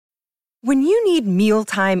When you need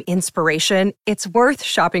mealtime inspiration, it's worth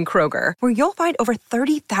shopping Kroger, where you'll find over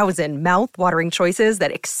 30,000 mouth-watering choices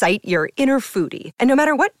that excite your inner foodie. And no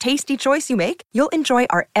matter what tasty choice you make, you'll enjoy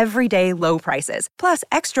our everyday low prices, plus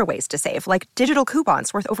extra ways to save, like digital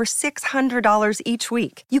coupons worth over $600 each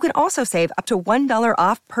week. You can also save up to $1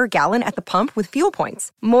 off per gallon at the pump with fuel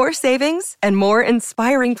points. More savings and more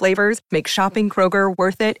inspiring flavors make shopping Kroger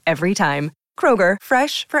worth it every time. Kroger,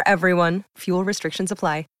 fresh for everyone. Fuel restrictions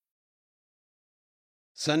apply.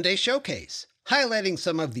 Sunday Showcase, highlighting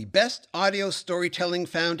some of the best audio storytelling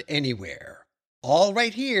found anywhere. All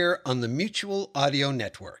right here on the Mutual Audio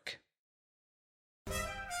Network.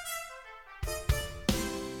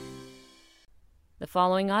 The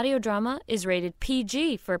following audio drama is rated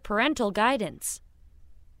PG for parental guidance.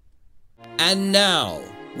 And now,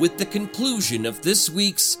 with the conclusion of this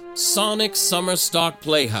week's Sonic Summerstock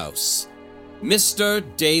Playhouse, Mr.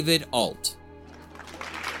 David Alt.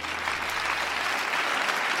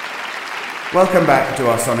 Welcome back to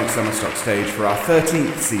our Sonic Summerstock stage for our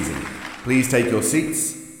 13th season. Please take your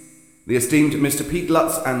seats. The esteemed Mr. Pete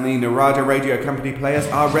Lutz and the Narada Radio Company players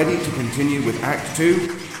are ready to continue with Act 2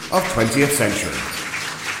 of 20th Century.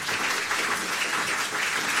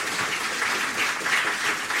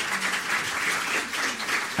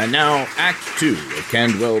 And now, Act 2 of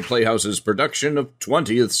Candwell Playhouse's production of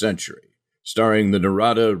 20th Century, starring the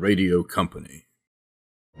Narada Radio Company.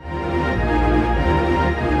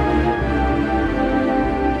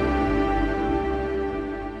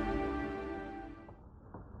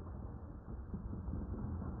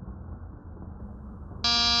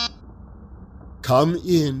 Come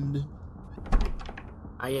in.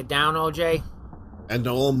 Are you down, OJ? And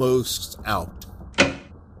almost out.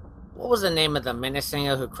 What was the name of the minute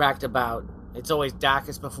singer who cracked about "It's always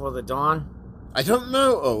darkest before the dawn"? I don't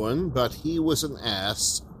know, Owen, but he was an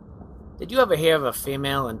ass. Did you ever hear of a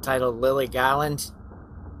female entitled Lily Garland?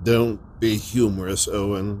 Don't be humorous,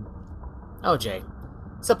 Owen. OJ,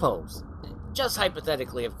 suppose, just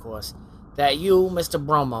hypothetically of course, that you, Mr.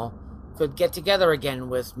 Bromo, could get together again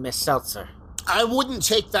with Miss Seltzer. I wouldn't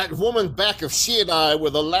take that woman back if she and I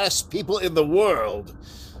were the last people in the world,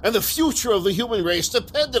 and the future of the human race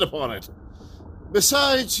depended upon it.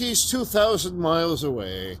 Besides, she's 2,000 miles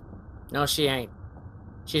away. No, she ain't.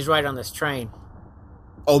 She's right on this train.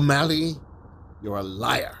 O'Malley, you're a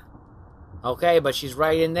liar. Okay, but she's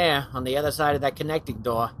right in there, on the other side of that connecting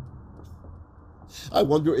door. I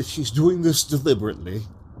wonder if she's doing this deliberately.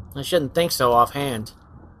 I shouldn't think so offhand.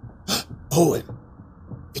 Owen,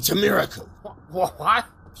 it's a miracle. What?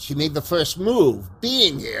 She made the first move,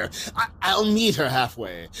 being here. I'll meet her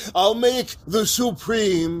halfway. I'll make the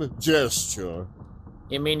supreme gesture.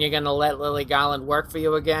 You mean you're gonna let Lily Garland work for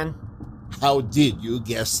you again? How did you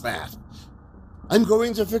guess that? I'm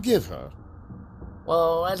going to forgive her.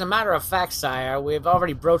 Well, as a matter of fact, sire, we've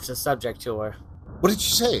already broached the subject to her. What did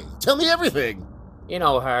she say? Tell me everything. You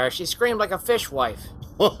know her. She screamed like a fishwife.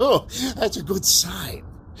 Oh, that's a good sign.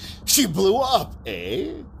 She blew up,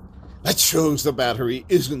 eh? That shows the battery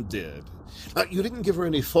isn't dead. You didn't give her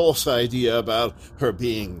any false idea about her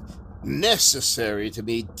being necessary to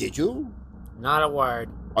me, did you? Not a word.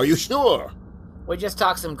 Are you sure? We just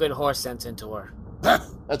talked some good horse sense into her.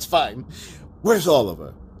 That's fine. Where's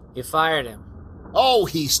Oliver? You fired him. Oh,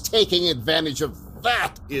 he's taking advantage of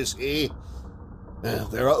that, is he? Well,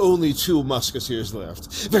 there are only 2 musketeers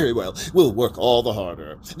left. Very well, we'll work all the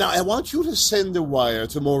harder. Now, I want you to send a wire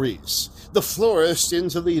to Maurice, the florist in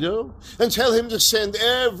Toledo, and tell him to send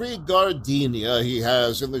every gardenia he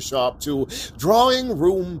has in the shop to drawing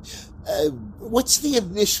room... what's the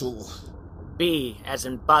initial? B, as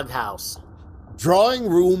in bug house. Drawing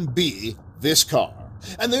room B, this car.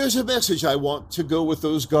 And there's a message I want to go with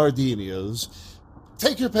those gardenias.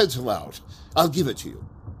 Take your pencil out. I'll give it to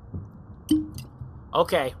you.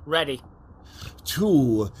 Okay, ready.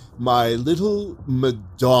 To my little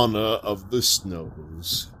Madonna of the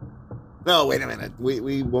Snows. No, wait a minute.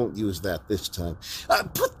 We won't use that this time.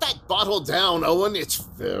 Put that bottle down, Owen. It's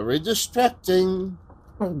very distracting.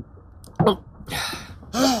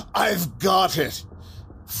 I've got it.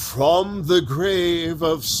 From the grave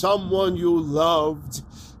of someone you loved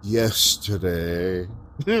yesterday.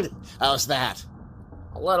 How's that?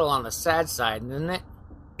 A little on the sad side, isn't it?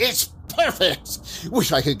 It's perfect!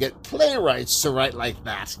 Wish I could get playwrights to write like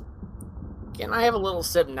that. Can I have a little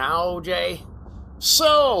sip now, OJ?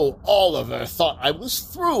 So, Oliver thought I was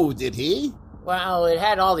through, did he? Well, it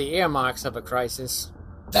had all the earmarks of a crisis.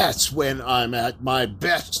 That's when I'm at my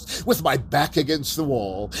best, with my back against the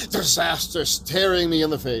wall, disaster staring me in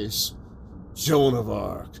the face. Joan of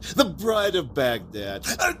Arc, the Bride of Baghdad,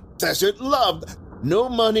 a desert love. No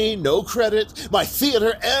money, no credit, my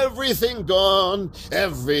theater, everything gone.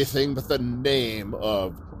 Everything but the name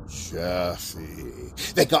of Jaffe.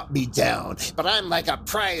 They got me down, but I'm like a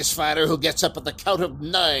prize fighter who gets up at the count of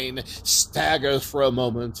 9, staggers for a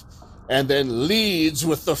moment, and then leads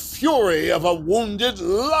with the fury of a wounded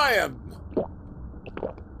lion.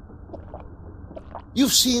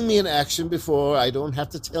 You've seen me in action before. I don't have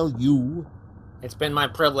to tell you. It's been my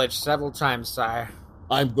privilege several times, sire.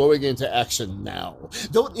 I'm going into action now.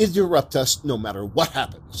 Don't interrupt us no matter what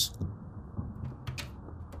happens.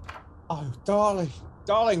 Oh,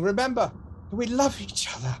 darling, remember, we love each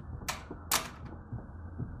other.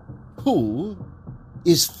 Who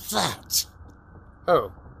is that?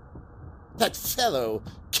 Who? That fellow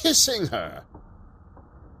kissing her.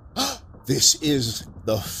 This is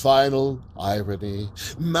the final irony.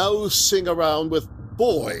 Mousing around with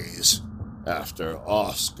boys after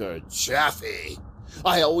Oscar Jaffe.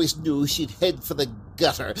 I always knew she'd head for the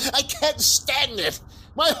gutter. I can't stand it.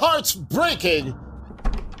 My heart's breaking.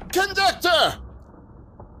 Conductor!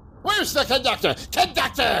 Where's the conductor?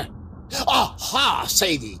 Conductor! Aha,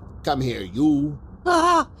 Sadie. Come here, you.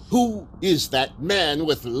 Who is that man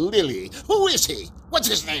with Lily? Who is he? What's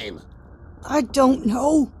his name? I don't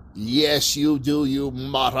know. Yes, you do, you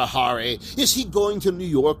Mata Hari. Is he going to New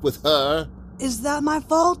York with her? Is that my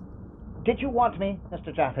fault? Did you want me,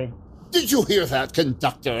 Mr. Jaffe? Did you hear that,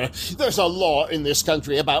 conductor? There's a law in this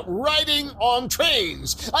country about riding on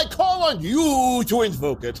trains. I call on you to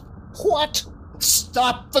invoke it. What?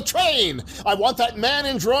 Stop the train! I want that man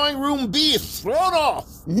in drawing room B thrown off!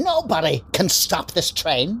 Nobody can stop this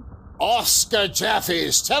train. Oscar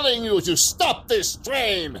Jaffe's telling you to stop this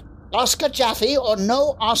train! Oscar Jaffe or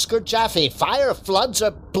no Oscar Jaffe, fire, floods,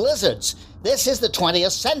 or blizzards. This is the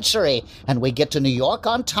 20th century, and we get to New York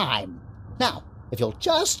on time. Now, if you'll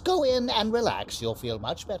just go in and relax, you'll feel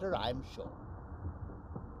much better, I'm sure.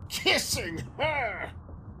 Kissing her!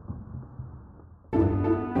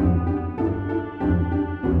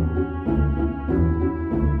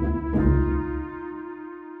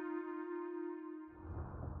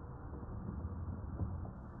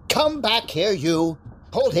 Come back here, you.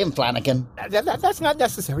 Hold him, Flanagan. That's not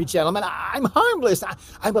necessary, gentlemen. I'm harmless.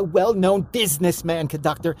 I'm a well-known businessman,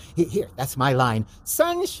 conductor. Here, that's my line.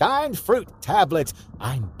 Sunshine fruit tablets.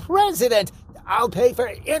 I'm president. I'll pay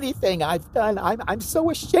for anything I've done. I'm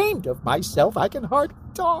so ashamed of myself, I can hardly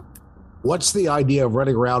talk. What's the idea of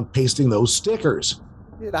running around pasting those stickers?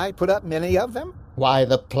 Did I put up many of them? Why,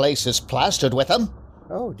 the place is plastered with them.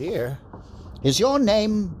 Oh, dear. Is your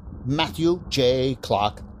name Matthew J.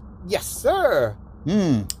 Clark? Yes, sir.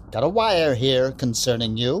 Got a wire here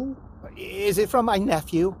concerning you. Is it from my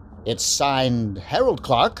nephew? It's signed Harold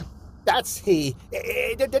Clark. That's he.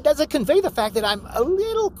 Does it convey the fact that I'm a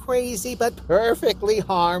little crazy but perfectly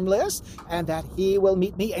harmless, and that he will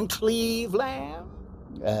meet me in Cleveland?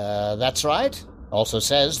 That's right. Also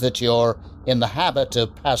says that you're in the habit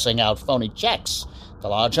of passing out phony checks for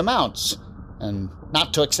large amounts, and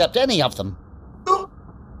not to accept any of them. Oh,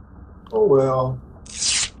 well.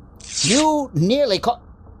 You nearly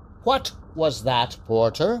What was that,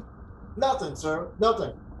 Porter? Nothing, sir.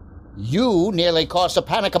 Nothing. You nearly caused a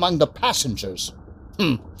panic among the passengers.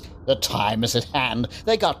 The time is at hand.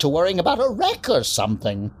 They got to worrying about a wreck or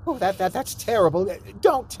something. Oh, that's terrible.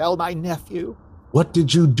 Don't tell my nephew. What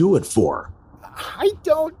did you do it for? I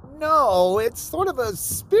don't know. It's sort of a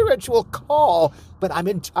spiritual call, but I'm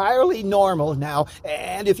entirely normal now.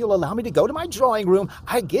 And if you'll allow me to go to my drawing room,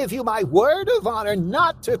 I give you my word of honor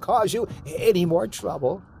not to cause you any more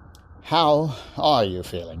trouble. How are you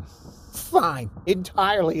feeling? Fine.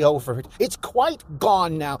 Entirely over it. It's quite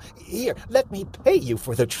gone now. Here, let me pay you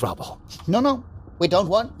for the trouble. No. We don't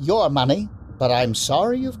want your money, but I'm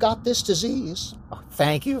sorry you've got this disease. Oh,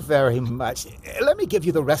 thank you very much. Let me give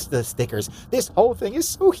you the rest of the stickers. This whole thing is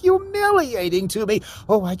so humiliating to me.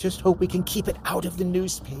 Oh, I just hope we can keep it out of the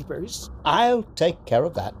newspapers. I'll take care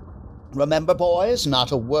of that. Remember, boys,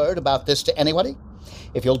 not a word about this to anybody.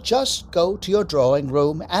 If you'll just go to your drawing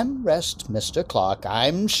room and rest, Mr. Clark,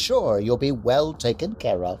 I'm sure you'll be well taken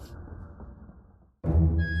care of.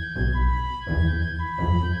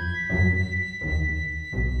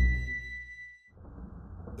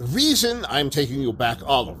 The reason I'm taking you back,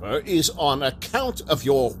 Oliver, is on account of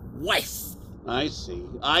your wife. I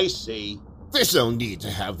see. There's no need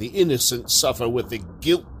to have the innocent suffer with the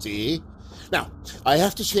guilty. Now, I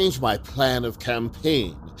have to change my plan of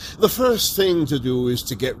campaign. The first thing to do is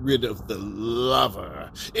to get rid of the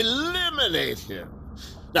lover. Eliminate him.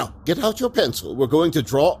 Now, get out your pencil. We're going to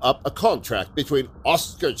draw up a contract between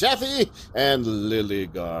Oscar Jaffe and Lily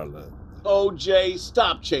Garland. OJ,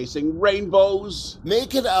 stop chasing rainbows.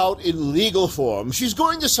 Make it out in legal form. She's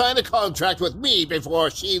going to sign a contract with me before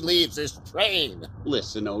she leaves this train.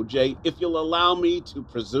 Listen, OJ, if you'll allow me to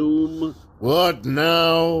presume... What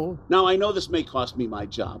now? Now, I know this may cost me my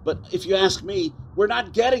job, but if you ask me, we're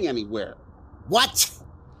not getting anywhere. What?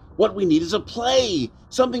 What we need is a play.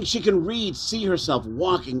 Something she can read, see herself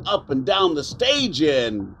walking up and down the stage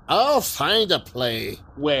in. I'll find a play.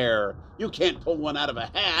 Where? You can't pull one out of a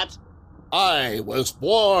hat. I was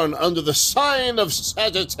born under the sign of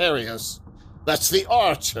Sagittarius. That's the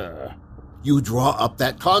archer. You draw up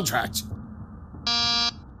that contract.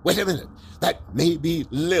 Wait a minute. That may be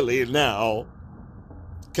Lily now.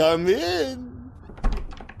 Come in.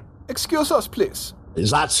 Excuse us, please.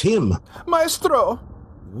 That's him. Maestro.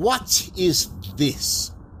 What is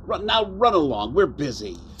this? Run along. We're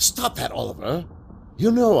busy. Stop that, Oliver.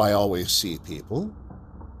 You know I always see people.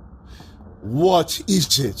 What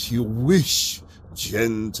is it you wish,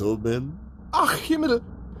 gentlemen? Ach, Himmel.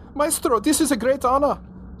 Maestro, this is a great honor.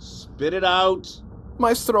 Spit it out.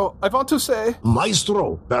 Maestro, I want to say...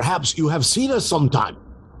 Maestro, perhaps you have seen us sometime.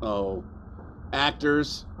 Oh.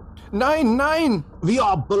 Actors? Nine. We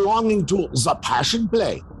are belonging to the Passion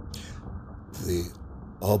Play. The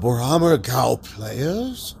Oberammergau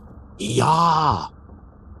players? Yeah.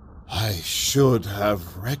 I should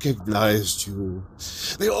have recognized you.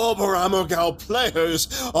 The Oberammergau players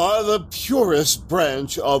are the purest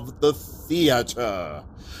branch of the theater.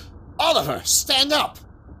 Oliver, stand up!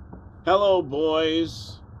 Hello,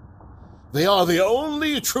 boys. They are the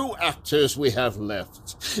only true actors we have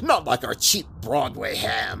left. Not like our cheap Broadway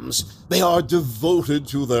hams. They are devoted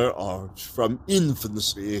to their art from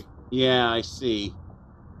infancy. Yeah, I see.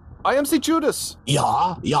 I am the Judas.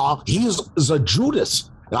 Yeah, he's the Judas.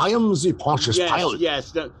 I am the Pontius Pilate.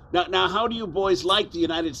 Yes. Now, how do you boys like the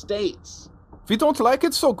United States? We don't like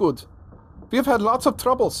it so good. We have had lots of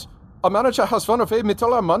troubles. Our manager has run away with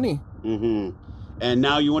all our money. Mm-hmm. And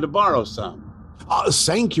now you want to borrow some?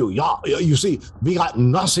 Thank you. Yeah, you see, we got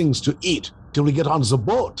nothings to eat till we get on the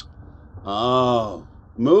boat. Oh,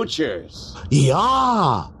 moochers.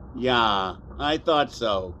 Yeah. Yeah, I thought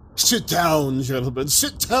so. Sit down, gentlemen.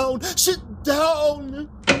 Sit down.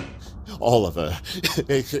 Oliver,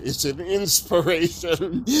 it's an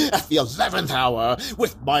inspiration. At the 11th hour,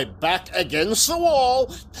 with my back against the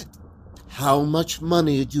wall. How much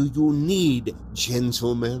money do you need,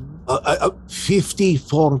 gentlemen?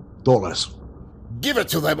 $54. Give it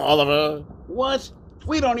to them, Oliver. What?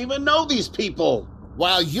 We don't even know these people.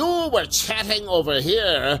 While you were chatting over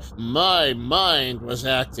here, my mind was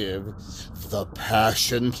active. The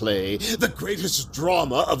Passion Play, the greatest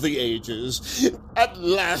drama of the ages. At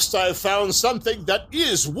last I found something that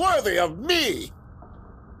is worthy of me.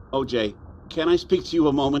 OJ, can I speak to you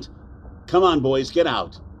a moment? Come on, boys, get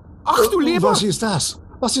out. Ach, du lieber! Was ist das?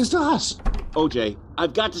 OJ,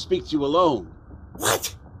 I've got to speak to you alone.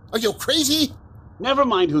 What? Are you crazy? Never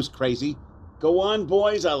mind who's crazy. Go on,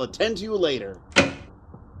 boys, I'll attend to you later.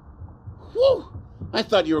 Whew! I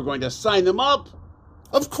thought you were going to sign them up.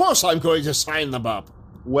 Of course I'm going to sign them up.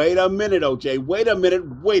 Wait a minute, OJ. Wait a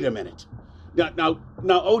minute. Now,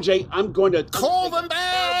 OJ, I'm going to... Call them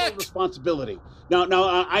back! Responsibility. Now,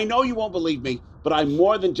 I know you won't believe me, but I'm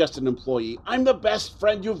more than just an employee. I'm the best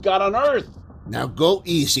friend you've got on Earth. Now go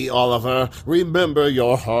easy, Oliver. Remember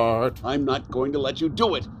your heart. I'm not going to let you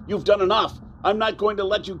do it. You've done enough. I'm not going to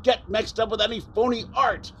let you get mixed up with any phony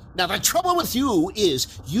art. Now, the trouble with you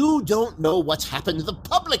is you don't know what's happened to the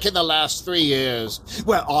public in the last 3 years.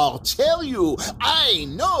 Well, I'll tell you, I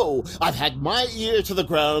know. I've had my ear to the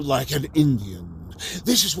ground like an Indian.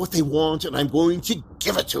 This is what they want, and I'm going to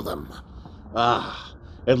give it to them.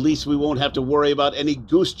 At least we won't have to worry about any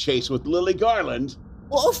goose chase with Lily Garland.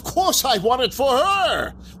 Well, of course I want it for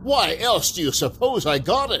her. Why else do you suppose I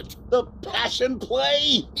got it? The Passion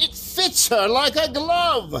Play? It fits her like a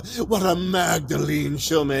glove. What a Magdalene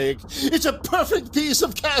she'll make. It's a perfect piece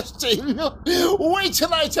of casting. Wait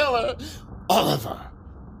till I tell her. Oliver,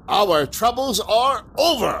 our troubles are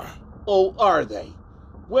over. Oh, are they?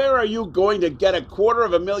 Where are you going to get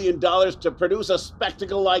 $250,000 to produce a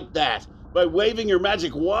spectacle like that? By waving your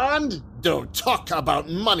magic wand? Don't talk about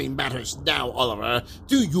money matters now, Oliver.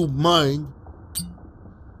 Do you mind?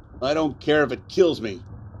 I don't care if it kills me.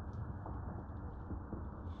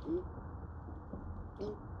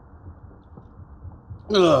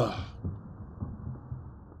 Ugh.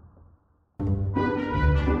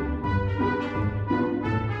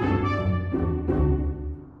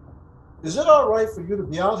 Is it all right for you to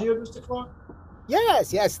be out here, Mr. Clark?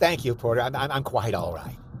 Yes, thank you, Porter. I'm quite all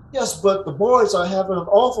right. Yes, but the boys are having an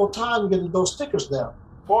awful time getting those stickers down.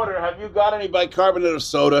 Porter, have you got any bicarbonate of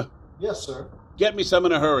soda? Yes, sir. Get me some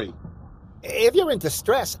in a hurry. If you're in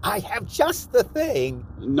distress, I have just the thing.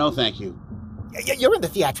 No, thank you. You're in the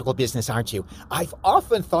theatrical business, aren't you? I've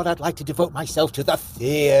often thought I'd like to devote myself to the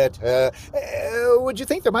theater. Would you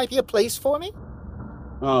think there might be a place for me?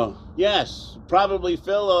 Oh, yes. Probably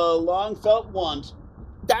fill a long-felt want.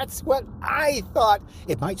 That's what I thought.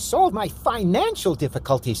 It might solve my financial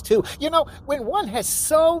difficulties, too. You know, when one has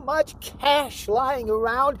so much cash lying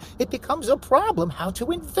around, it becomes a problem how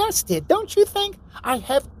to invest it, don't you think? I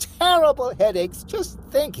have terrible headaches just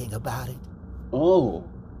thinking about it. Oh,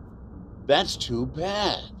 that's too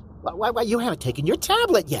bad. Why, you haven't taken your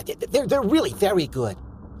tablet yet. They're really very good.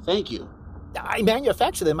 Thank you. I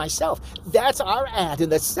manufacture them myself. That's our ad in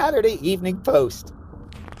the Saturday Evening Post.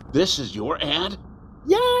 This is your ad?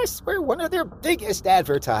 Yes, we're one of their biggest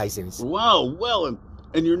advertisers. Wow, well,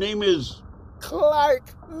 and your name is? Clark.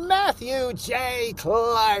 Matthew J.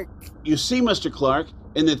 Clark. You see, Mr. Clark,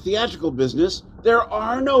 in the theatrical business, there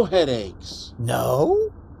are no headaches.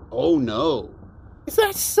 No? Oh, no. Is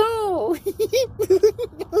that so?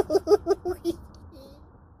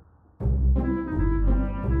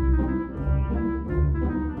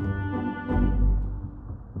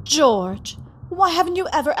 George, why haven't you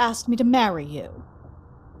ever asked me to marry you?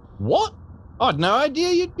 What? I'd no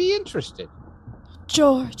idea you'd be interested.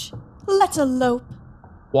 George, let's elope.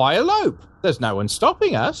 Why elope? There's no one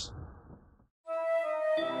stopping us.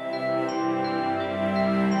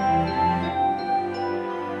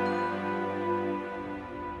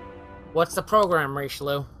 What's the program,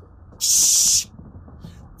 Richelieu? Shh!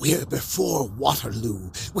 We're before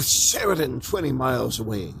Waterloo, with Sheridan 20 miles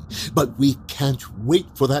away. But we can't wait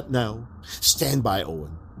for that now. Stand by,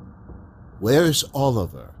 Owen. Where's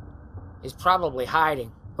Oliver? He's probably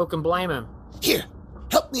hiding. Who can blame him? Here,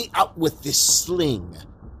 help me out with this sling.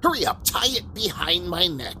 Hurry up, tie it behind my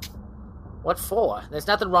neck. What for? There's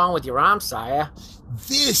nothing wrong with your arm, sire.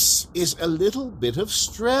 This is a little bit of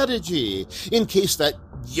strategy, in case that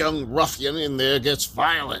young ruffian in there gets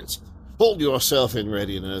violent. Hold yourself in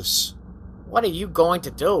readiness. What are you going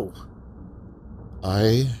to do?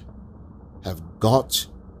 I have got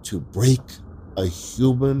to break a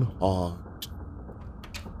human heart.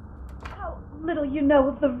 How little you know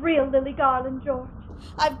of the real Lily Garland, George.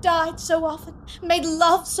 I've died so often, made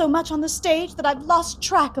love so much on the stage that I've lost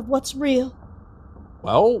track of what's real.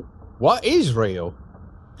 Well, what is real?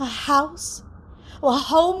 A house, a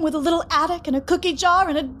home with a little attic and a cookie jar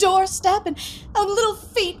and a doorstep and little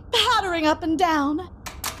feet pattering up and down.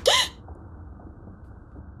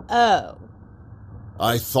 Oh.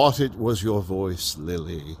 I thought it was your voice,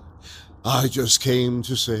 Lily. I just came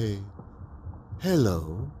to say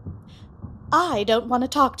hello. I don't want to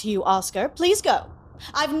talk to you, Oscar. Please go.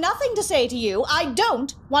 I've nothing to say to you. I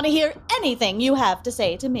don't want to hear anything you have to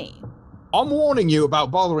say to me. I'm warning you about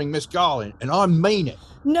bothering Miss Garland, and I mean it.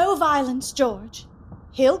 No violence, George.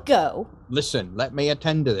 He'll go. Listen, let me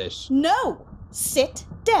attend to this. No. Sit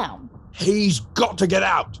down. He's got to get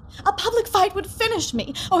out. A public fight would finish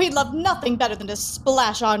me. Oh, he'd love nothing better than to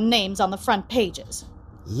splash our names on the front pages.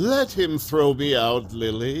 Let him throw me out,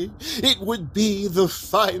 Lily. It would be the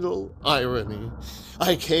final irony.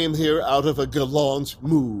 I came here out of a gallant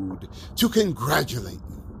mood to congratulate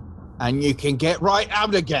you. And you can get right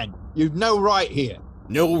out again. You've no right here.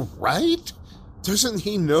 No right? Doesn't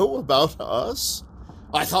he know about us?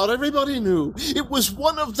 I thought everybody knew. It was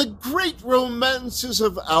one of the great romances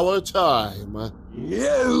of our time.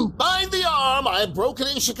 You! Mind the arm! I broke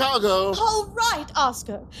it in Chicago. All right,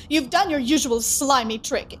 Oscar. You've done your usual slimy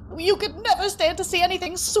trick. You could never stand to see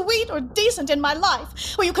anything sweet or decent in my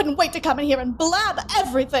life. Well, you couldn't wait to come in here and blab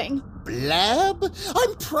everything. Blab?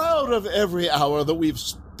 I'm proud of every hour that we've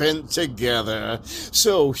spent together.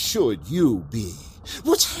 So should you be.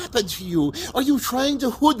 What's happened to you? Are you trying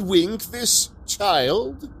to hoodwink this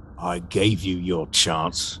child? I gave you your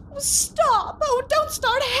chance. Stop! Oh, don't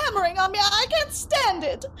start hammering on me. I can't stand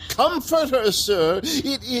it. Comfort her, sir.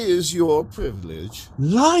 It is your privilege.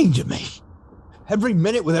 Lying to me. Every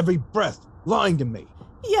minute with every breath. Lying to me.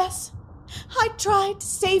 Yes. I tried to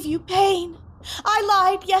save you pain. I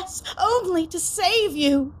lied, yes, only to save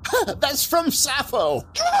you. That's from Sappho.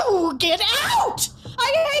 Oh, get out!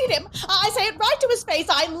 I hate him. I say it right to his face.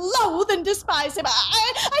 I loathe and despise him.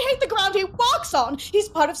 I hate the ground he walks on. He's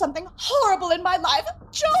part of something horrible in my life.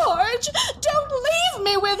 George, don't leave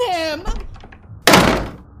me with him.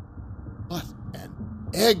 What an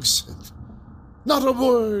exit. Not a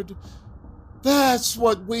word. That's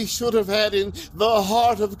what we should have had in the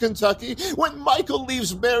heart of Kentucky when Michael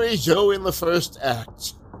leaves Mary Jo in the first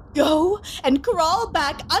act. Go and crawl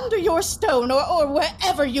back under your stone or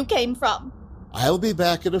wherever you came from. I'll be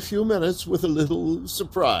back in a few minutes with a little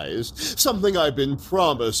surprise, something I've been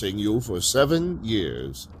promising you for 7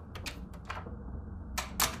 years.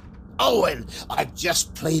 Owen, I've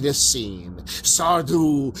just played a scene.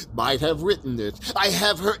 Sardou might have written it. I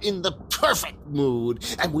have her in the perfect mood,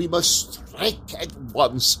 and we must strike at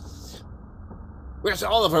once. Where's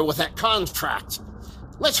Oliver with that contract?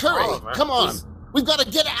 Let's hurry. Oliver? Come on. We've got to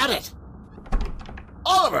get at it.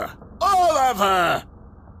 Oliver! Oliver!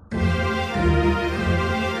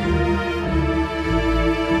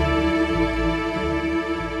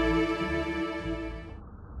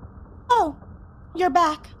 Oh, you're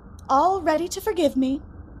back. All ready to forgive me.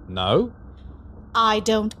 No, I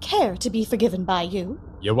don't care to be forgiven by you.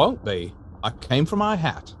 you won't be. I came for my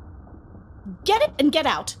hat. Get it and get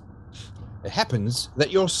out. It happens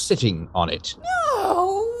that you're sitting on it.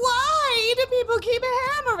 No, why do people keep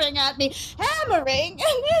hammering at me? Hammering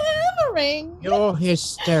and hammering. You're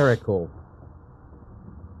hysterical.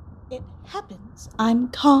 It happens. I'm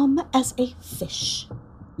calm as a fish.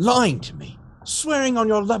 Lying to me. Swearing on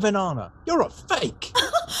your love and honor. You're a fake.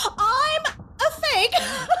 I'm a fake.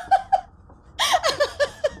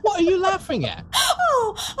 What are you laughing at?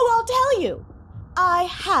 Oh, I'll tell you. I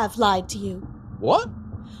have lied to you. What?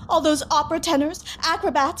 All those opera tenors,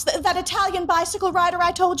 acrobats, that Italian bicycle rider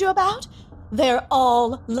I told you about? They're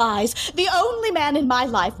all lies. The only man in my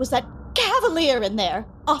life was that cavalier in there,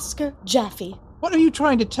 Oscar Jaffe. What are you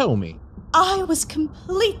trying to tell me? I was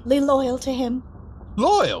completely loyal to him.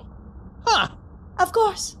 Loyal? Huh. Of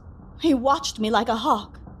course. He watched me like a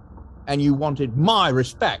hawk. And you wanted my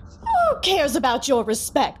respect. Who cares about your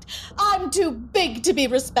respect? I'm too big to be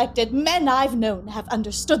respected. Men I've known have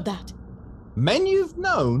understood that. Men you've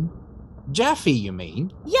known? Jaffe, you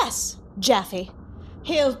mean? Yes, Jaffe.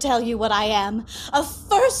 He'll tell you what I am. A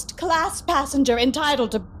first-class passenger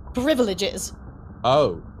entitled to privileges.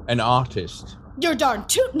 Oh, an artist. You're darn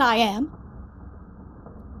tootin' I am.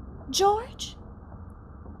 George,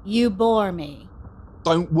 you bore me.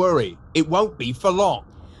 Don't worry, it won't be for long.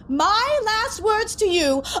 My last words to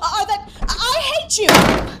you are that I hate you.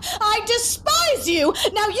 I despise you.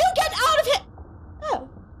 Now you get out of here. Oh.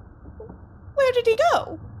 Where did he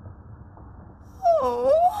go?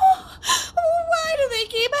 Oh. Why do they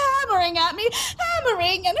keep hammering at me?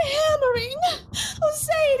 Hammering and hammering. Oh,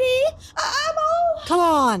 Sadie, I'm all... Come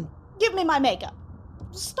on. Give me my makeup.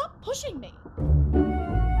 Stop pushing me.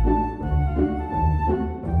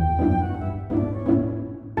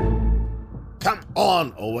 Come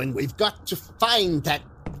on, Owen. We've got to find that...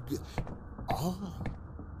 Oh.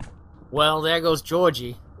 Well, there goes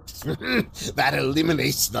Georgie. That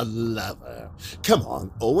eliminates the lover. Come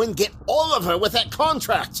on, Owen. Get Oliver with that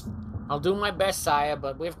contract. I'll do my best, sire,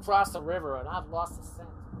 but we've crossed the river and I've lost the scent.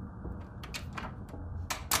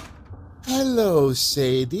 Hello,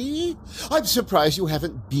 Sadie. I'm surprised you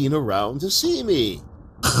haven't been around to see me.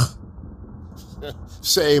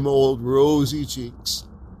 Same old rosy cheeks.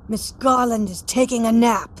 Miss Garland is taking a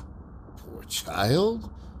nap. Poor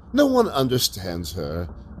child. No one understands her.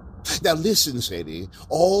 Now listen, Sadie.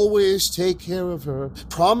 Always take care of her.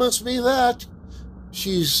 Promise me that.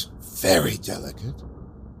 She's very delicate.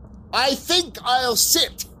 I think I'll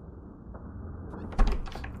sit.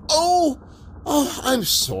 Oh, I'm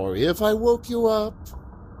sorry if I woke you up.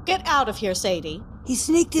 Get out of here, Sadie. He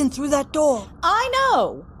sneaked in through that door. I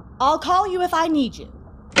know. I'll call you if I need you.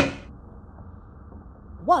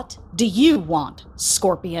 What do you want,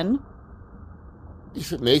 Scorpion?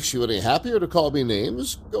 If it makes you any happier to call me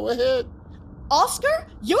names, go ahead. Oscar,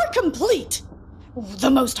 you're complete.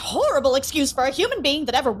 The most horrible excuse for a human being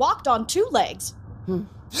that ever walked on two legs.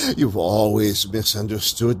 You've always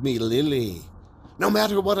misunderstood me, Lily. No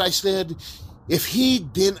matter what I said, if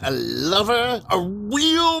he'd been a lover, a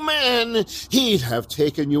real man, he'd have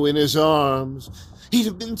taken you in his arms. He'd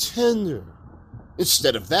have been tender.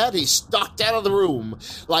 Instead of that, he stalked out of the room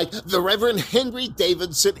like the Reverend Henry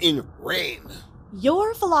Davidson in Rain.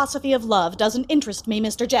 Your philosophy of love doesn't interest me,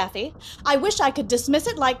 Mr. Jaffe. I wish I could dismiss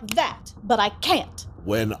it like that, but I can't.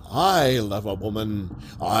 When I love a woman,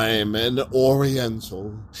 I'm an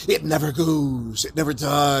Oriental. It never goes, it never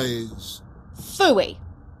dies. Phooey.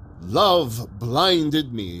 Love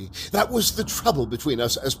blinded me. That was the trouble between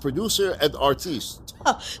us as producer and artiste.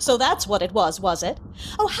 So that's what it was it?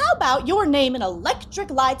 Oh, how about your name in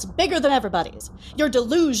electric lights bigger than everybody's? Your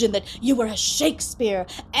delusion that you were a Shakespeare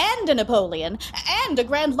and a Napoleon and a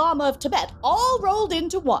Grand Lama of Tibet all rolled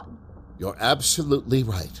into one. You're absolutely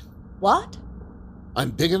right. What?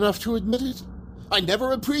 I'm big enough to admit it. I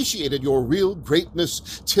never appreciated your real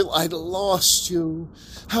greatness till I'd lost you.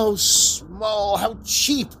 How small, how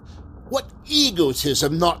cheap. What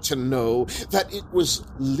egotism not to know that it was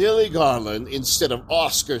Lily Garland instead of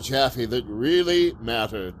Oscar Jaffe that really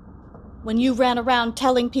mattered. When you ran around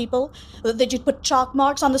telling people that you'd put chalk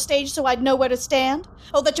marks on the stage so I'd know where to stand?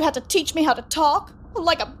 Oh, that you had to teach me how to talk?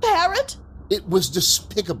 Like a parrot? It was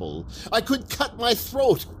despicable. I could cut my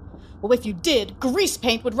throat. Well, if you did, grease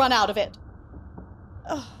paint would run out of it.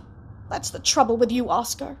 Oh, that's the trouble with you,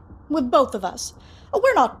 Oscar. With both of us.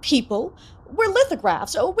 We're not people. We're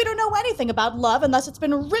lithographs. Oh, we don't know anything about love unless it's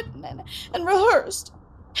been written and rehearsed.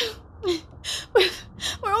 We're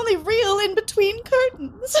only real in between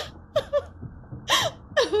curtains.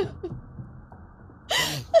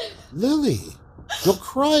 Lily, you're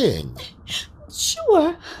crying.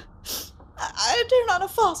 Sure. I turn on a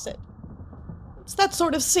faucet. It's that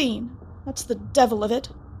sort of scene. That's the devil of it.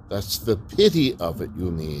 That's the pity of it,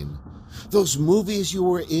 you mean. Those movies you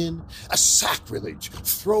were in, a sacrilege,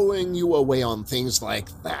 throwing you away on things like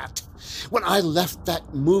that. When I left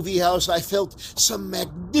that movie house, I felt some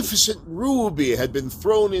magnificent ruby had been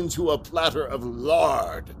thrown into a platter of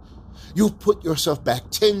lard. You put yourself back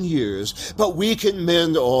 10 years, but we can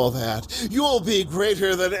mend all that. You'll be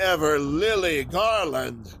greater than ever, Lily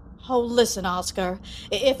Garland. Oh, listen, Oscar.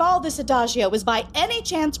 If all this adagio is by any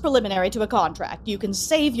chance preliminary to a contract, you can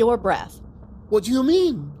save your breath. What do you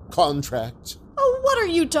mean, contract? Oh, what are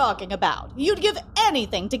you talking about? You'd give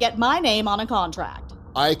anything to get my name on a contract.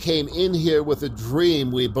 I came in here with a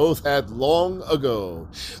dream we both had long ago.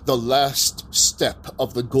 The last step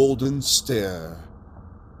of the golden stair.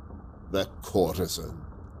 The courtesan.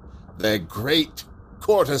 The great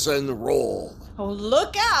courtesan role. Oh,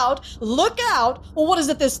 look out! Look out! Well, what is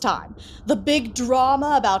it this time? The big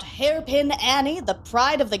drama about Hairpin Annie, the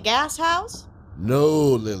pride of the gas house?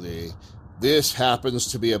 No, Lily. This happens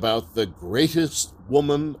to be about the greatest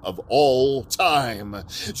woman of all time.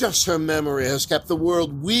 Just her memory has kept the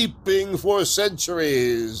world weeping for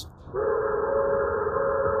centuries.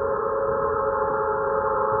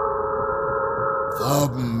 The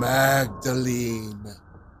Magdalene.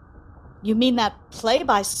 You mean that play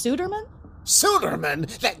by Suderman? Suderman?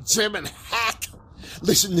 That German hack?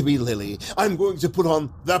 Listen to me, Lily. I'm going to put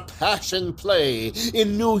on the Passion Play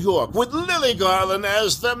in New York with Lily Garland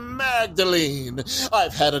as the Magdalene.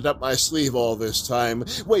 I've had it up my sleeve all this time,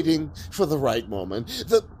 waiting for the right moment.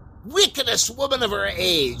 The wickedest woman of her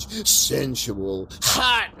age. Sensual,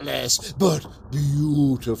 heartless, but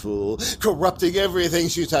beautiful. Corrupting everything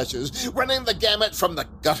she touches. Running the gamut from the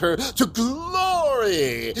gutter to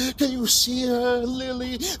glory. Can you see her,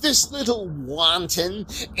 Lily? This little wanton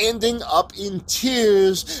ending up in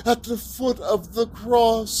tears at the foot of the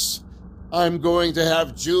cross. I'm going to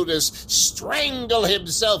have Judas strangle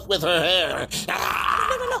himself with her hair.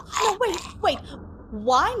 No, wait.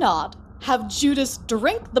 Why not have Judas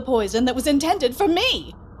drink the poison that was intended for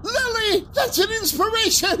me? Lily, that's an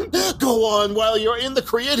inspiration! Go on while you're in the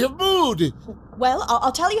creative mood. Well,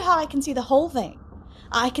 I'll tell you how I can see the whole thing.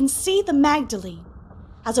 I can see the Magdalene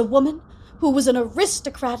as a woman who was an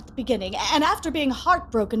aristocrat at the beginning, and after being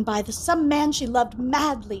heartbroken by some man she loved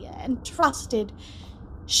madly and trusted,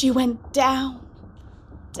 she went down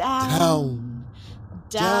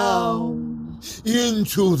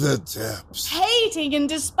into the depths. Hating and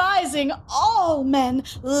despising all men,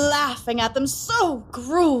 laughing at them, so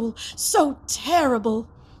cruel, so terrible.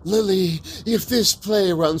 Lily, if this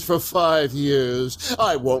play runs for 5 years,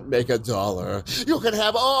 I won't make $1. You can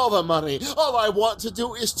have all the money. All I want to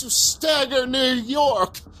do is to stagger New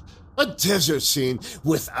York. A desert scene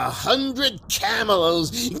with 100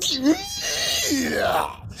 camels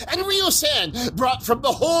and real sand brought from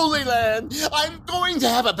the Holy Land. I'm going to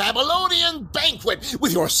have a Babylonian banquet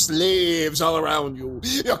with your slaves all around you.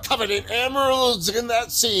 You're covered in emeralds in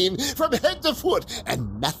that scene from head to foot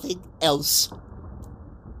and nothing else.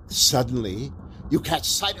 Suddenly, you catch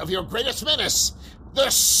sight of your greatest menace, the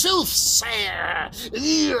soothsayer.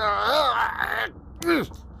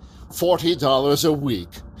 $40 a week.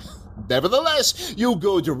 Nevertheless, you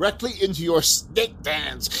go directly into your snake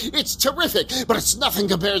dance. It's terrific, but it's nothing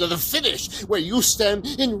compared to the finish, where you stand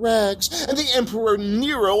in rags, and the Emperor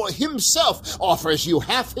Nero himself offers you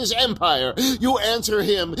half his empire. You answer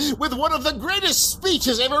him with one of the greatest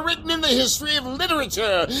speeches ever written in the history of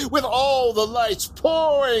literature, with all the lights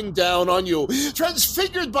pouring down on you,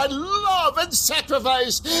 transfigured by love and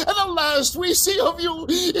sacrifice, and the last we see of you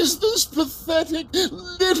is this pathetic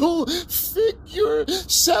little figure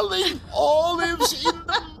selling olives in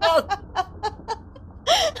the market.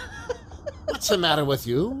 What's the matter with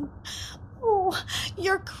you? Oh,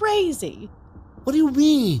 you're crazy. What do you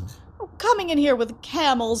mean? Coming in here with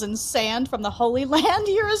camels and sand from the Holy Land,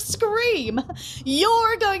 you're a scream.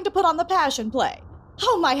 You're going to put on the Passion Play.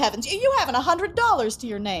 Oh, my heavens, you haven't $100 to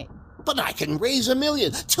your name. But I can raise $1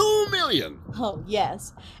 million, $2 million. Oh,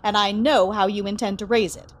 yes, and I know how you intend to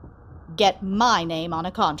raise it. Get my name on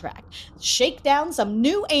a contract. Shake down some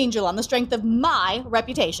new angel on the strength of my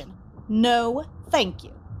reputation. No, thank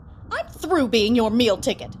you. I'm through being your meal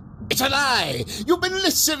ticket. It's a lie! You've been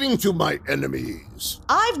listening to my enemies.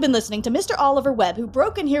 I've been listening to Mr. Oliver Webb, who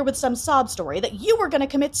broke in here with some sob story that you were going to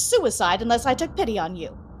commit suicide unless I took pity on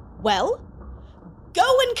you. Well,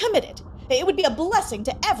 go and commit it. It would be a blessing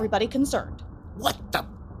to everybody concerned. What the?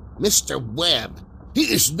 Mr. Webb, he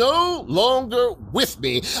is no longer with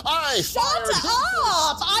me. Shut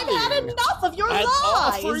up! I've had enough of your lies!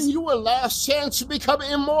 I'm offering you a last chance to become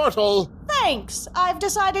immortal. Thanks. I've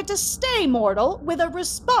decided to stay mortal with a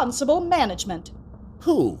responsible management.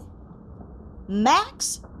 Who?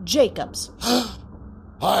 Max Jacobs.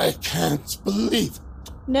 I can't believe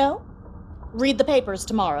it. No? Read the papers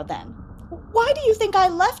tomorrow, then. Why do you think I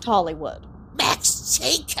left Hollywood? Max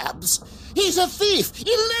Jacobs? He's a thief,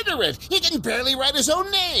 illiterate. He can barely write his own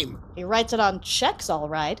name. He writes it on checks, all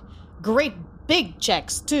right. Great big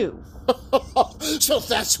checks, too. So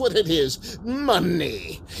that's what it is.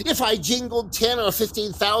 Money. If I jingled $10,000 or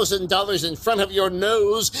 $15,000 in front of your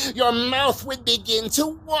nose, your mouth would begin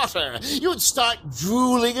to water. You'd start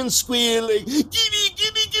drooling and squealing. Gimme,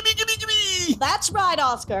 gimme, gimme, gimme, gimme. That's right,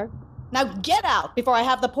 Oscar. Now get out before I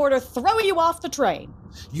have the porter throw you off the train.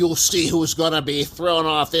 You'll see who's gonna be thrown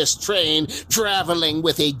off this train traveling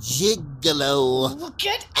with a gigolo.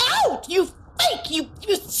 Get out, you fake, you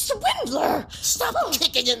swindler! Stop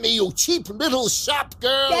kicking at me, you cheap little shop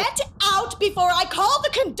girl! Get out before I call the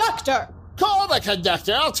conductor! Call the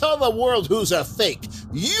conductor. I'll tell the world who's a fake.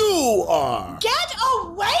 You are! Get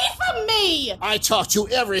away from me! I taught you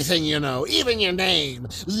everything you know, even your name.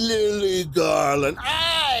 Lily Garland.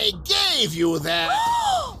 I gave you that.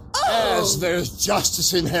 As there's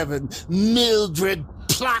justice in heaven, Mildred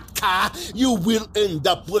Plotka, you will end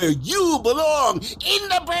up where you belong, in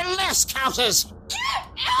the burlesque houses. Get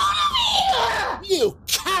out of here! You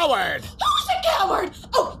coward! Who's a coward?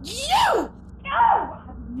 Oh, you! No!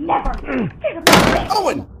 Never.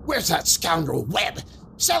 Owen, where's that scoundrel Webb?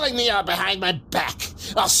 Selling me out behind my back.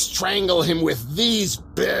 I'll strangle him with these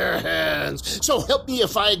bare hands. So help me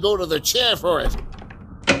if I go to the chair for it.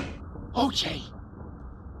 Okay.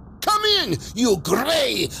 Come in, you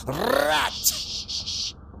gray rat!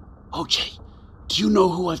 Shh. Okay, do you know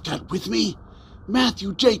who I've got with me?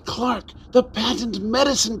 Matthew J. Clark, the patent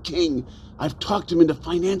medicine king. I've talked him into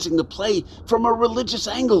financing the play from a religious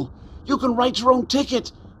angle. You can write your own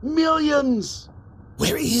ticket. Millions!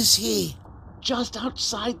 Where is he? Just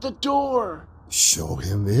outside the door. Show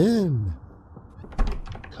him in.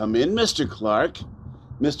 Come in, Mr. Clark.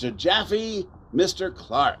 Mr. Jaffe, Mr.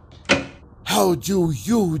 Clark. How do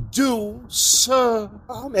you do, sir?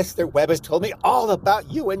 Oh, Mr. Webb has told me all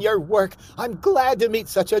about you and your work. I'm glad to meet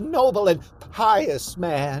such a noble and pious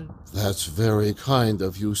man. That's very kind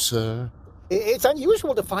of you, sir. It's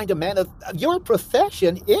unusual to find a man of your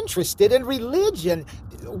profession interested in religion.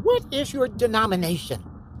 What is your denomination?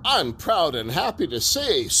 I'm proud and happy to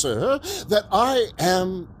say, sir, that I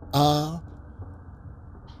am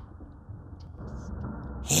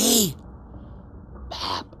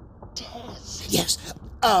Baptist. Yes,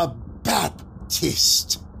 a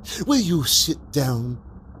Baptist. Will you sit down,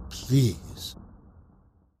 please?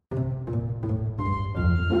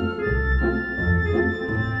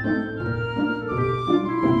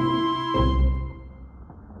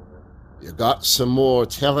 You got some more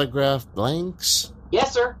telegraph blanks?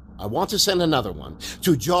 Yes, sir. I want to send another one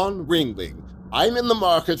to John Ringling. I'm in the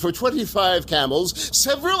market for 25 camels,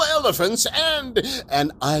 several elephants, and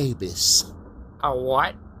an ibis. A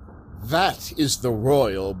what? That is the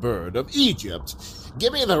royal bird of Egypt.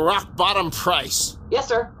 Give me the rock-bottom price. Yes,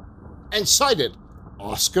 sir. And cite it,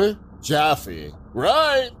 Oscar Jaffe.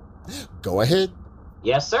 Right. Go ahead.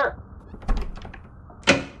 Yes, sir.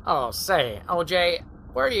 Oh, say, OJ,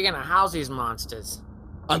 where are you going to house these monsters?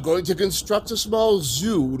 I'm going to construct a small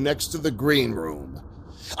zoo next to the green room.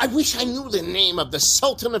 I wish I knew the name of the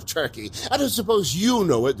Sultan of Turkey. I don't suppose you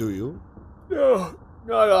know it, do you? No,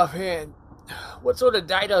 not offhand. What sort of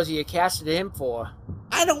didos are you casting him for?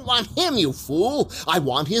 I don't want him, you fool. I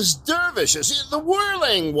want his dervishes, the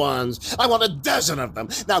whirling ones. I want a dozen of them.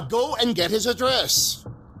 Now go and get his address.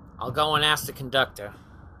 I'll go and ask the conductor.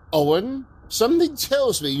 Owen, something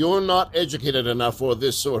tells me you're not educated enough for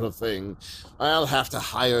this sort of thing. I'll have to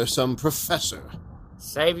hire some professor.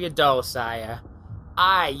 Save your dough, sire.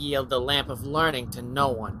 I yield the lamp of learning to no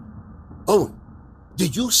one. Owen,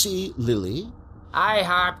 did you see Lily? I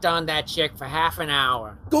harped on that chick for half an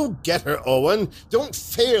hour. Go get her, Owen. Don't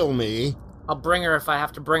fail me. I'll bring her if I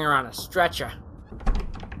have to bring her on a stretcher.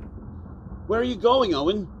 Where are you going,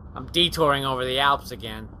 Owen? I'm detouring over the Alps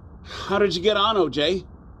again. How did you get on, OJ?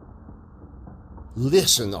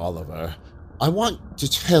 Listen, Oliver, I want to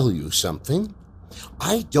tell you something.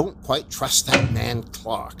 I don't quite trust that man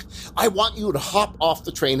Clark. I want you to hop off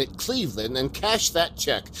the train at Cleveland and cash that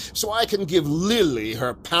check so I can give Lily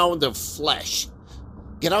her pound of flesh.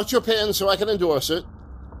 Get out your pen so I can endorse it.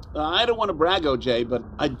 I don't want to brag, OJ, but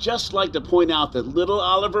I'd just like to point out that little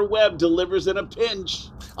Oliver Webb delivers in a pinch.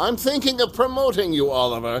 I'm thinking of promoting you,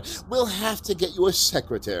 Oliver. We'll have to get you a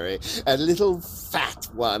secretary, a little fat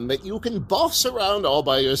one that you can boss around all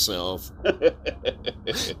by yourself.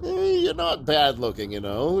 You're not bad looking, you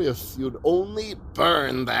know, if you'd only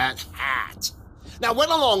burn that hat. Now run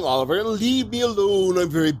along, Oliver, and leave me alone. I'm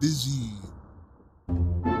very busy.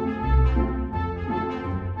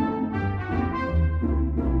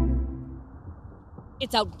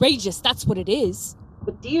 It's outrageous, that's what it is.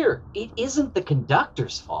 But dear, it isn't the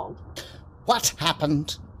conductor's fault. What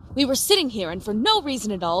happened? We were sitting here, and for no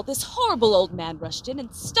reason at all, this horrible old man rushed in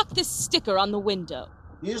and stuck this sticker on the window.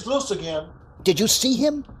 He's loose again. Did you see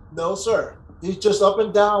him? No, sir. He's just up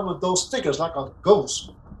and down with those stickers like a ghost.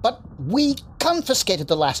 But we confiscated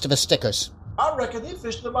the last of his stickers. I reckon he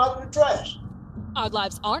fished them out of the trash. Our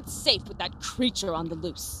lives aren't safe with that creature on the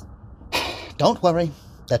loose. Don't worry.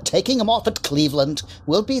 They're taking him off at Cleveland.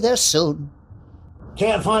 We'll be there soon.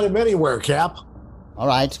 Can't find him anywhere, Cap. All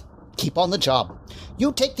right. Keep on the job.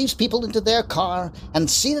 You take these people into their car and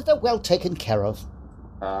see that they're well taken care of.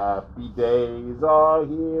 Happy days are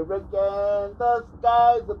here again. The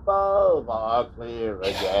skies above are clear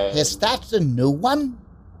again. Is that the new one?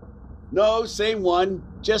 No, same one.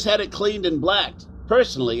 Just had it cleaned and blacked.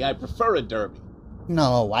 Personally, I prefer a derby.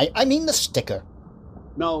 No, I mean the sticker.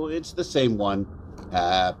 No, it's the same one.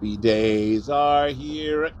 Happy days are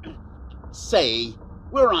here. Say,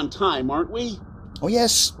 we're on time, aren't we? Oh,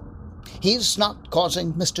 yes. He's not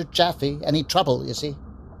causing Mr. Jaffe any trouble, is he?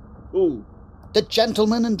 Who? The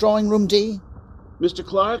gentleman in drawing room D? Mr.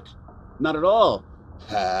 Clark? Not at all.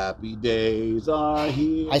 Happy days are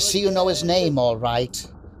here. I see you know his name, all right.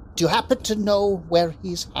 Do you happen to know where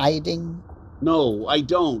he's hiding? No, I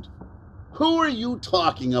don't. Who are you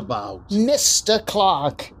talking about? Mr.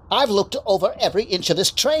 Clark. I've looked over every inch of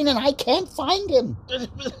this train and I can't find him.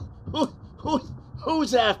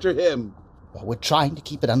 Who's after him? Well, we're trying to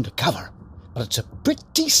keep it undercover, but it's a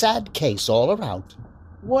pretty sad case all around.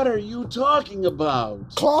 What are you talking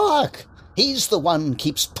about? Clark! He's the one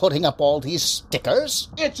keeps putting up all these stickers.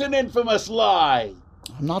 It's an infamous lie.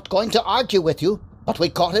 I'm not going to argue with you, but we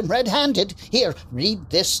caught him red-handed. Here, read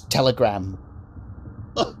this telegram.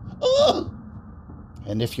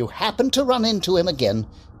 And if you happen to run into him again,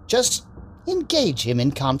 just engage him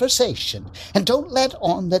in conversation, and don't let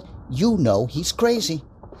on that you know he's crazy.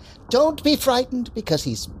 Don't be frightened, because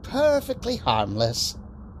he's perfectly harmless.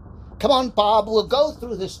 Come on, Bob, we'll go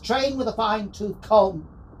through this train with a fine-tooth comb.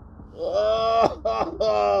 Oh,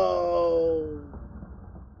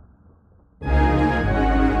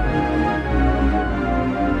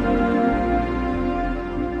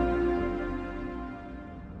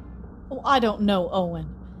 I don't know,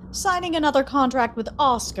 Owen. Signing another contract with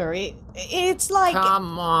Oscar, it's like...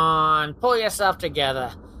 Come on, pull yourself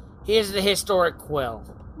together. Here's the historic quill.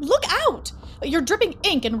 Look out! You're dripping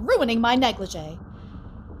ink and ruining my negligee.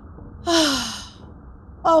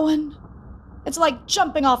 Owen, it's like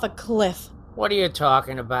jumping off a cliff. What are you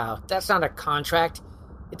talking about? That's not a contract.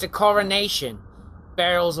 It's a coronation.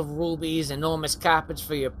 Barrels of rubies, enormous carpets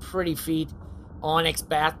for your pretty feet, onyx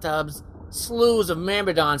bathtubs, slews of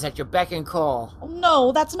myrmidons at your beck and call. Oh,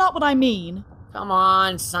 no, that's not what I mean. Come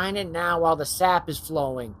on, sign it now while the sap is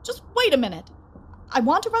flowing. Just wait a minute. I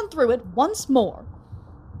want to run through it once more.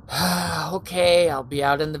 Okay, I'll be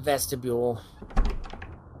out in the vestibule.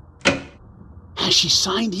 Has she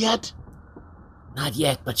signed yet? Not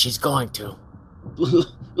yet, but she's going to.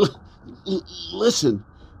 Listen,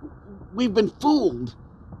 we've been fooled.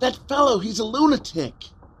 That fellow, he's a lunatic.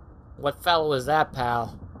 What fellow is that,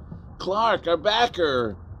 pal? Clark, our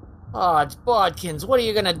backer. Odds bodkins, what are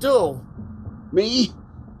you gonna do? Me?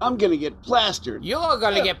 I'm gonna get plastered. You're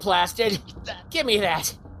gonna get plastered? Give me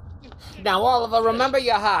that. Now, Oliver, remember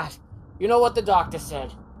your heart. You know what the doctor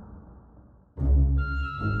said.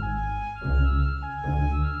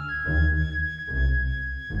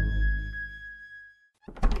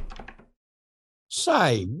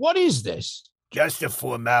 Say, what is this? Just a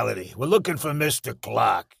formality. We're looking for Mr.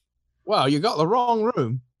 Clark. Well, you got the wrong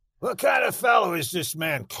room. What kind of fellow is this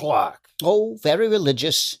man Clark? Oh, very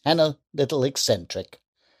religious and a little eccentric.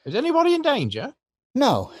 Is anybody in danger?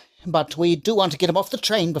 No, but we do want to get him off the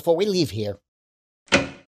train before we leave here.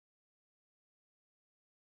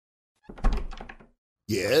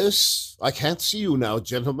 Yes, I can't see you now,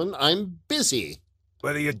 gentlemen. I'm busy.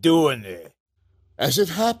 What are you doing there? As it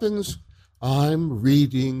happens, I'm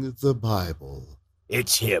reading the Bible.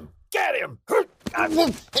 It's him. Get him!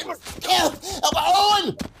 Owen!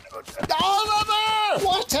 Oliver!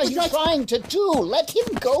 What are you trying to do? Let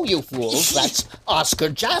him go, you fools. That's Oscar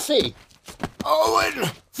Jaffe. Owen!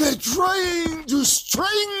 They're trying to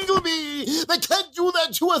strangle me! They can't do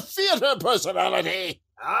that to a theater personality!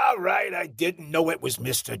 All right, I didn't know it was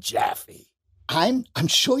Mr. Jaffe. I'm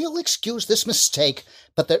sure you'll excuse this mistake,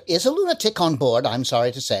 but there is a lunatic on board, I'm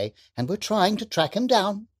sorry to say, and we're trying to track him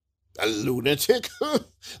down. A lunatic?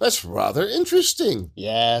 That's rather interesting.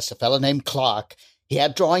 Yes, a fellow named Clark. He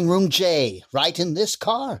had drawing room J right in this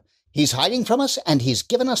car. He's hiding from us, and he's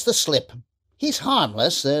given us the slip. He's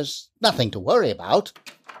harmless. There's nothing to worry about.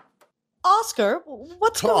 Oscar,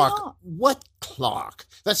 what's Clark? going on? What Clark?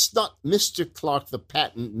 That's not Mr. Clark, the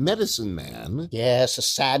patent medicine man. Yes, a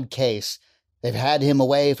sad case. They've had him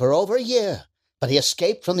away for over a year, but he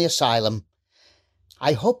escaped from the asylum.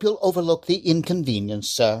 I hope you'll overlook the inconvenience,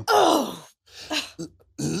 sir. Oh!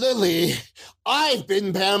 Lily, I've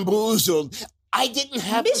been bamboozled. I didn't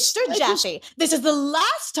have... Mr. Jaffe, this is the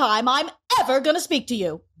last time I'm ever going to speak to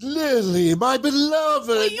you. Lily, my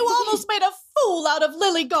beloved. You almost made a fool out of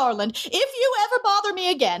Lily Garland. If you ever bother me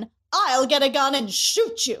again, I'll get a gun and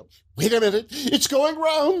shoot you. Wait a minute. It's going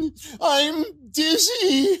round. I'm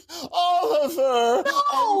dizzy. Oliver.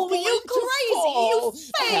 No, you crazy. You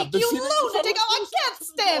fake. You lunatic. Oh, I can't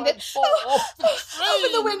stand it.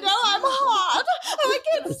 Open the window. I'm hot. I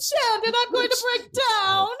can't stand it. I'm going to break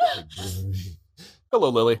down. Hello,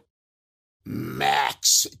 Lily.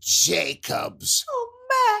 Max Jacobs. Oh,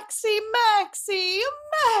 Maxie.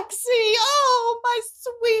 Oh, my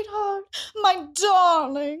sweetheart. My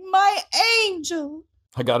darling. My angel.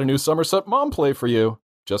 I got a new Somerset Mom play for you.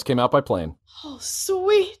 Just came out by plane. Oh,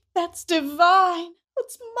 sweet. That's divine.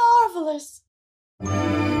 It's marvelous.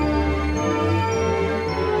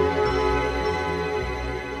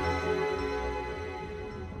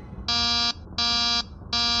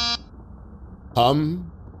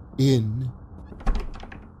 Come in.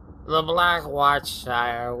 The Black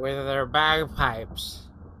Watchshire with their bagpipes.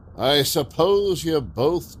 I suppose you're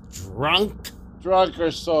both drunk? Drunk or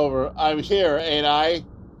sober, I'm here, ain't I?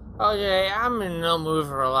 Okay, I'm in no mood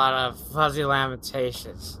for a lot of fuzzy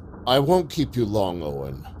lamentations. I won't keep you long,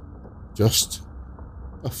 Owen. Just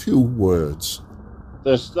a few words.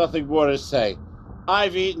 There's nothing more to say.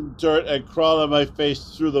 I've eaten dirt and crawled on my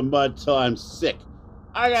face through the mud till I'm sick.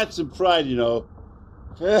 I got some pride, you know.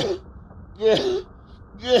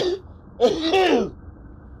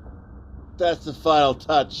 That's the final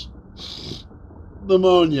touch.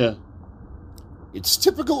 Pneumonia. It's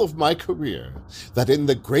typical of my career that in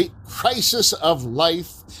the great crisis of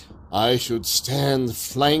life, I should stand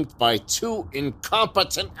flanked by two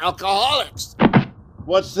incompetent alcoholics.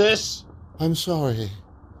 What's this? I'm sorry,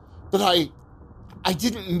 but I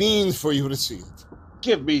didn't mean for you to see it.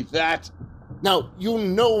 Give me that. Now, you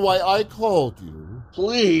know why I called you.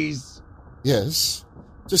 Please. Yes,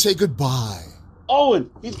 to say goodbye.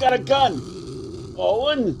 Owen, he's got a gun.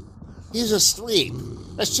 Owen? He's asleep.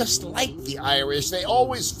 That's just like the Irish. They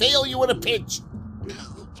always fail you in a pinch.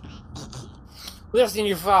 Listen,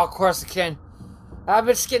 you foul Corsican. I've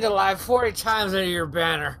been skinned alive 40 times under your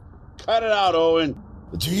banner. Cut it out, Owen.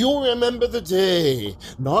 Do you remember the day,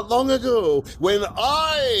 not long ago, when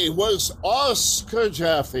I was Oscar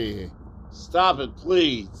Jaffe? Stop it,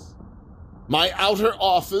 please. My outer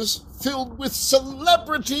office filled with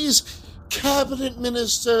celebrities, cabinet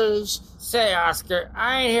ministers. Say, Oscar,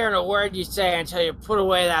 I ain't hearing a word you say until you put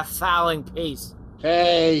away that fouling piece.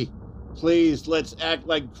 Hey, please, let's act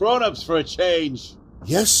like grown-ups for a change.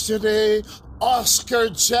 Yesterday, Oscar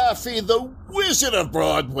Jaffe, the Wizard of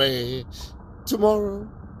Broadway. Tomorrow,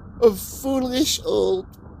 a foolish old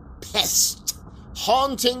pest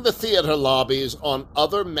haunting the theater lobbies on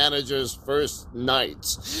other managers' first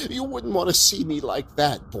nights. You wouldn't want to see me like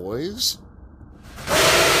that, boys.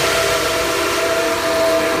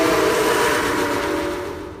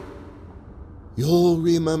 You'll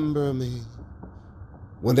remember me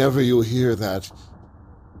whenever you hear that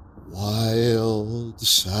wild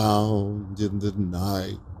sound in the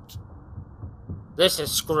night. This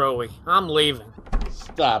is screwy. I'm leaving.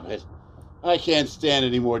 Stop it. I can't stand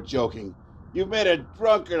any more joking. You've made a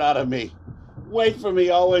drunkard out of me. Wait for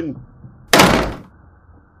me, Owen.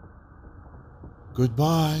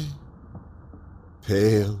 Goodbye,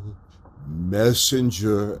 pale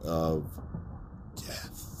messenger of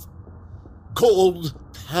death. Cold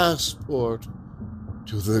passport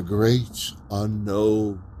to the great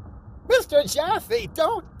unknown. Mr. Jaffe,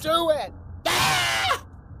 don't do it!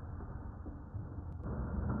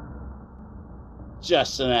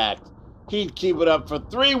 Just an act. He'd keep it up for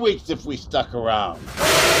 3 weeks if we stuck around.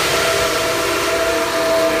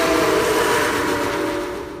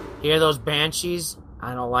 Hear those banshees?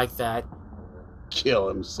 I don't like that. Kill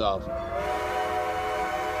himself.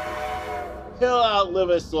 He'll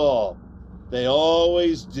outlive us all. They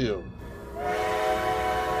always do.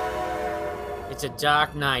 It's a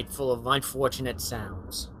dark night full of unfortunate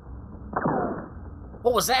sounds.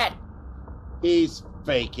 What was that? He's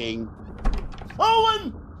faking.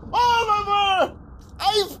 Owen! Oliver!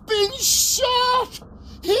 I've been shot!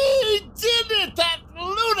 He did it, that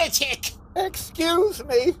lunatic! Excuse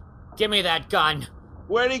me? Give me that gun.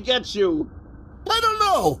 Where'd he get you? I don't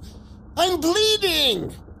know. I'm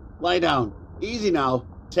bleeding. Lie down. Easy now.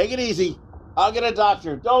 Take it easy. I'll get a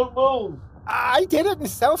doctor. Don't move. I did it in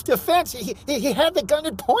self-defense. He had the gun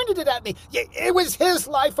and pointed it at me. It was his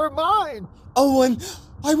life or mine. Owen,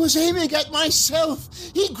 I was aiming at myself.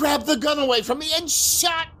 He grabbed the gun away from me and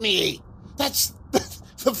shot me. That's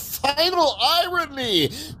the final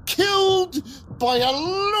irony. Killed by a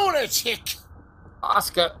lunatic.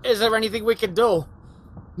 Oscar, is there anything we can do?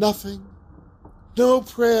 Nothing. No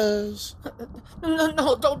prayers.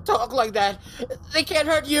 No, don't talk like that. They can't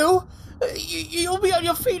hurt you. You'll be on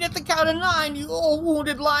your feet at the count of 9, you old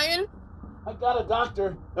wounded lion. I got a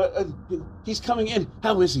doctor. He's coming in.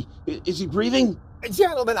 How is he? Is he breathing?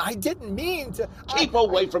 Gentlemen, I didn't mean to... Keep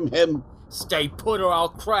away from him. Stay put or I'll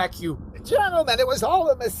crack you. Gentlemen, it was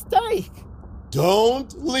all a mistake.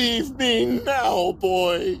 Don't leave me now,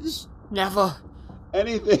 boys. Never.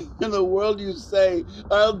 Anything in the world you say,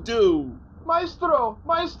 I'll do.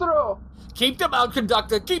 Maestro! Keep them out,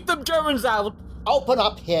 conductor. Keep them Germans out. Open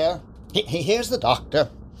up here. Here's the doctor.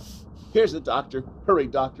 Here's the doctor. Hurry,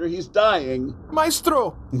 doctor. He's dying.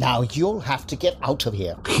 Maestro! Now you'll have to get out of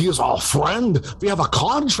here. He's our friend. We have a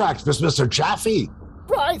contract with Mr. Jaffe.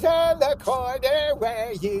 Right in the corner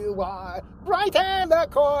where you are. Right in the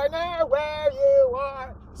corner where you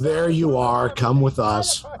are. There you are. Come with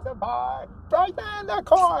us. Right in the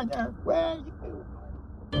corner where you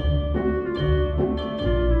are.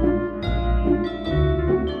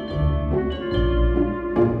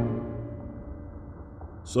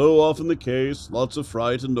 So often the case, lots of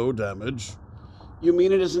fright and no damage. You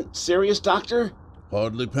mean it isn't serious, doctor?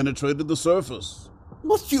 Hardly penetrated the surface.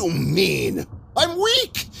 What do you mean? I'm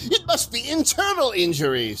weak! It must be internal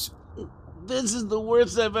injuries. This is the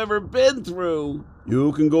worst I've ever been through.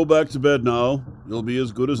 You can go back to bed now. You'll be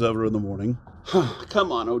as good as ever in the morning.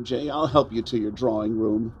 Come on, OJ. I'll help you to your drawing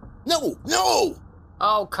room. No!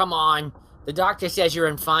 Oh, come on. The doctor says you're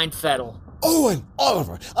in fine fettle. Owen,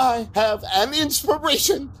 Oliver, I have an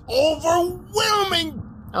inspiration. Overwhelming.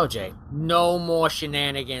 OJ, no more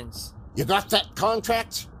shenanigans. You got that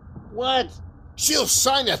contract? What? She'll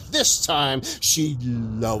sign it this time. She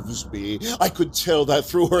loves me. I could tell that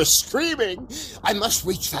through her screaming. I must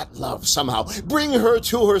reach that love somehow. Bring her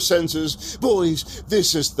to her senses. Boys,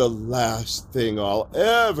 this is the last thing I'll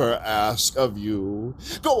ever ask of you.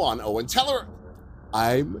 Go on, Owen. Tell her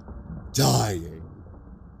I'm dying.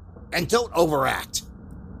 And don't overact.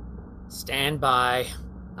 Stand by.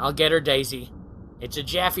 I'll get her, Daisy. It's a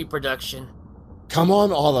Jaffe production. Come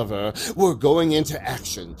on, Oliver. We're going into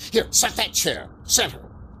action. Here, set that chair. Center.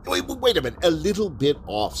 Wait a minute. A little bit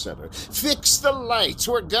off center. Fix the lights.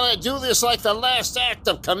 We're gonna do this like the last act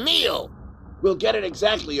of Camille. We'll get it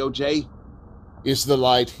exactly, OJ. Is the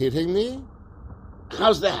light hitting me?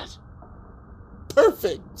 How's that?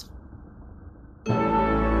 Perfect.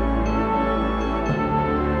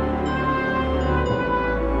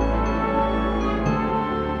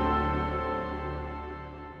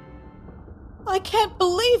 I can't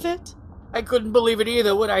believe it. I couldn't believe it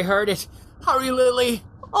either when I heard it. Hurry, Lily.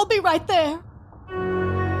 I'll be right there.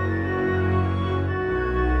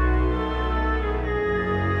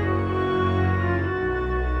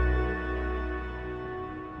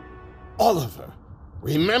 Oliver,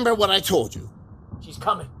 remember what I told you. She's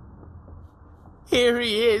coming. Here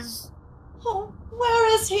he is. Oh,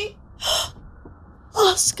 where is he?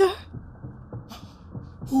 Oscar.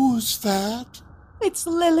 Who's that? It's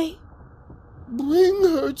Lily. Bring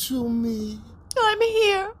her to me. I'm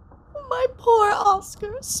here. My poor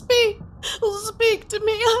Oscar. Speak. Speak to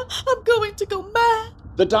me. I'm going to go mad.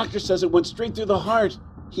 The doctor says it went straight through the heart.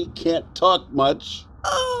 He can't talk much.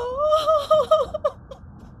 Oh.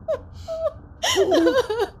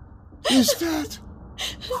 Is that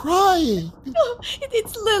crying? Oh,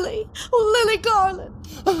 it's Lily. Oh, Lily Garland.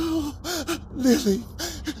 Oh, Lily,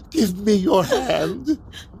 Give me your hand.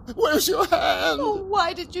 Where's your hand? Oh,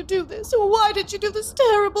 why did you do this? Why did you do this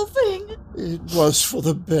terrible thing? It was for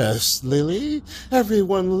the best, Lily.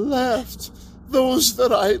 Everyone left. Those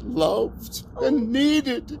that I loved and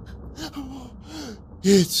needed.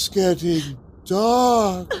 It's getting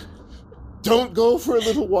dark. Don't go for a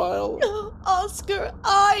little while. Oh, Oscar,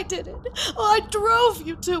 I did it. Oh, I drove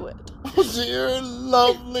you to it. Oh, dear,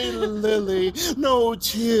 lovely Lily. No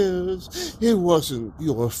tears. It wasn't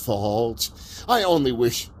your fault. I only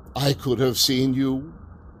wish I could have seen you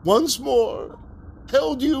once more.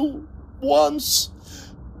 Held you once.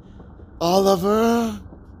 Oliver?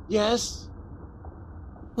 Yes?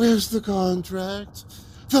 Where's the contract?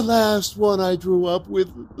 The last one I drew up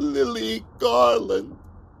with Lily Garland.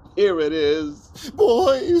 Here it is.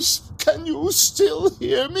 Boys, can you still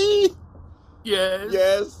hear me? Yes.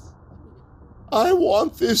 Yes. I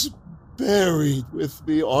want this buried with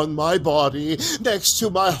me on my body, next to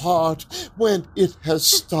my heart, when it has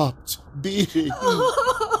stopped beating.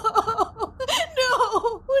 Oh,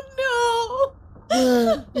 no.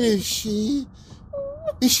 Where is she?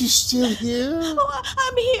 Is she still here? Oh,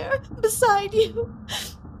 I'm here, beside you.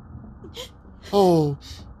 Oh,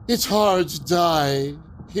 it's hard to die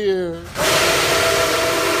here.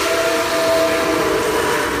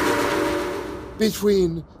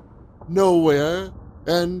 Between nowhere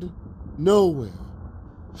and nowhere.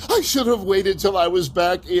 I should have waited till I was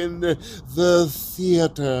back in the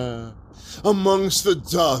theater, amongst the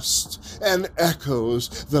dust and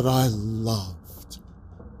echoes that I loved.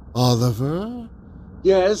 Oliver?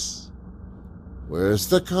 Yes? Where's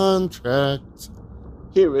the contract?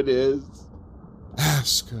 Here it is.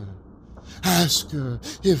 Ask her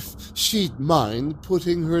if she'd mind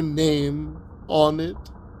putting her name on it.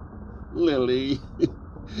 Lily,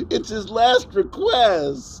 it's his last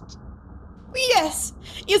request. Yes,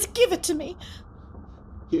 give it to me.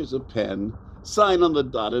 Here's a pen. Sign on the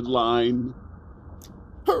dotted line.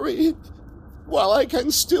 Hurry, while I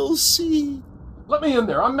can still see. Let me in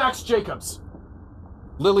there. I'm Max Jacobs.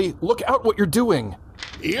 Lily, look out what you're doing.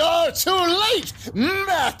 You're too late,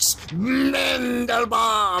 Max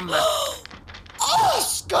Mendelbaum!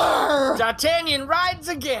 Oscar! D'Artagnan rides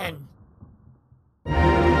again.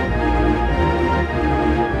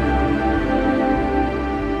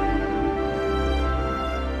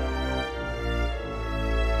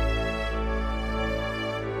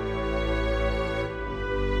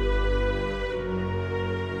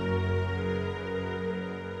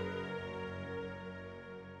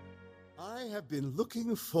 I have been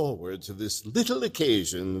looking forward to this little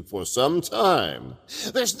occasion for some time.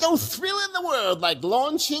 There's no thrill in the world like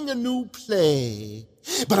launching a new play.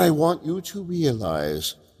 But I want you to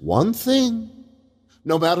realize one thing.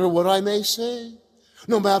 No matter what I may say,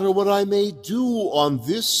 no matter what I may do on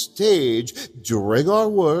this stage during our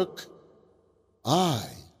work, I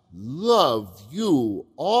love you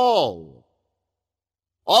all.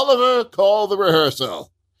 Oliver, call the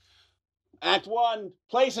rehearsal. Act 1.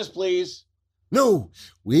 Places, please. No,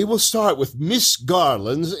 we will start with Miss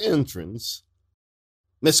Garland's entrance.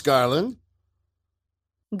 Miss Garland?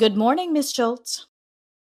 Good morning, Miss Schultz.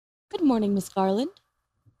 Good morning, Miss Garland.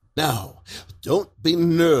 Now, don't be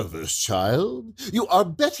nervous, child. You are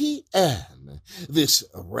Betty Ann, this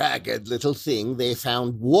ragged little thing they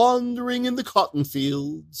found wandering in the cotton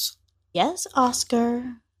fields. Yes,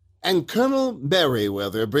 Oscar. And Colonel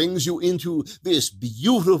Merriweather brings you into this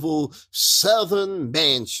beautiful southern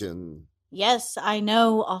mansion. Yes, I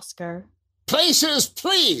know, Oscar. Places,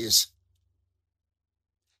 please!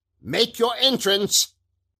 Make your entrance.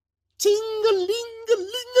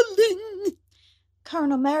 Ting-a-ling-a-ling-a-ling.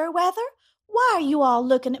 Colonel Merriweather, why are you all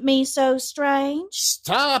looking at me so strange?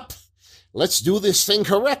 Stop! Let's do this thing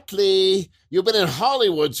correctly. You've been in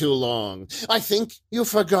Hollywood too long. I think you've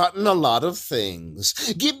forgotten a lot of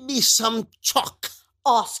things. Give me some chalk.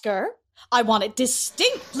 Oscar, I want it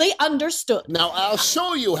distinctly understood. Now, I'll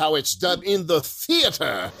show you how it's done in the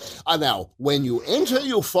theater. Now, when you enter,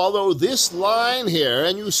 you follow this line here,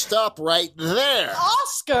 and you stop right there.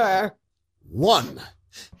 Oscar! 1.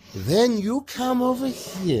 Then you come over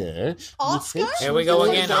here. Oscar? Here we go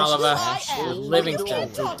again, That's Oliver. who I am. Livingstone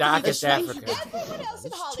to darkest Africa. Everyone else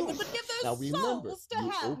in Hollywood would give their Now remember, souls to you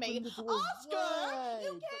have me. open the door Oscar, wide,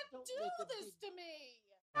 you but can't don't do make a this big- to me.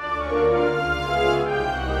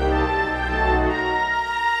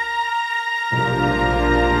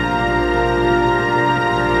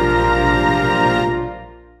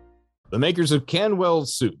 The makers of Canwell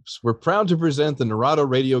Soups were proud to present the Narada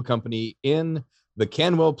Radio Company in the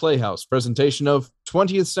Canwell Playhouse presentation of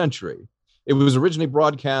 20th Century. It was originally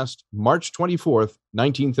broadcast March 24th,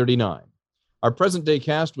 1939. Our present-day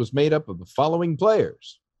cast was made up of the following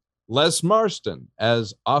players: Les Marston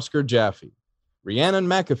as Oscar Jaffe, Rhiannon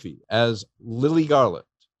McAfee as Lily Garland,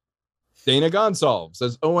 Dana Gonsalves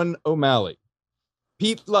as Owen O'Malley,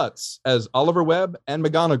 Pete Lutz as Oliver Webb and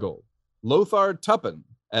McGonagall, Lothar Tuppen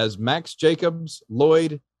as Max Jacobs,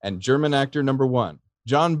 Lloyd, and German actor number 1,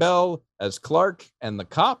 John Bell as Clark and the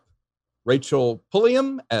Cop, Rachel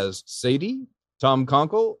Pulliam as Sadie, Tom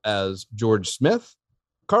Conkle as George Smith,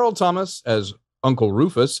 Carl Thomas as Uncle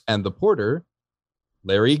Rufus and the Porter,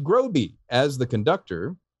 Larry Groby as the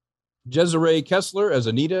Conductor, Desiree Kessler as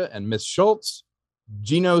Anita and Miss Schultz,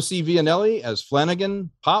 Gino C. Vianelli as Flanagan,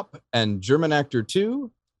 Pop, and German actor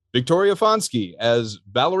 2, Victoria Fonsky as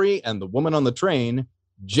Valerie and the Woman on the Train,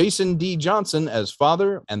 Jason D. Johnson as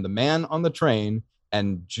Father and the Man on the Train,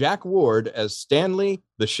 and Jack Ward as Stanley,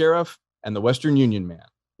 the Sheriff, and the Western Union Man,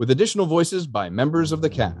 with additional voices by members of the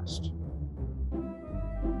cast.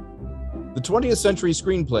 The 20th Century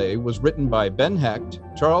screenplay was written by Ben Hecht,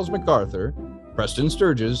 Charles MacArthur, Preston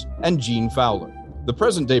Sturges, and Gene Fowler. The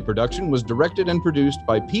present-day production was directed and produced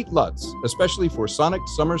by Pete Lutz, especially for Sonic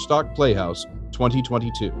Summerstock Playhouse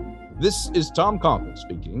 2022. This is Tom Conkle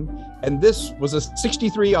speaking, and this was a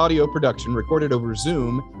 63 audio production recorded over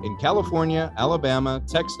Zoom in California, Alabama,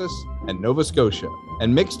 Texas, and Nova Scotia,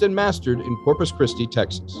 and mixed and mastered in Corpus Christi,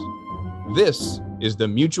 Texas. This is the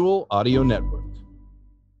Mutual Audio Network.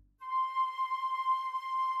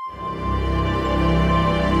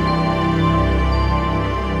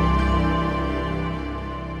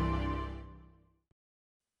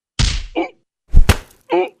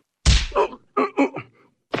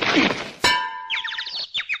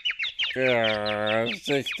 Yeah,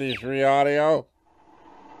 63 audio.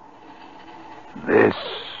 This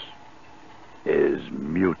is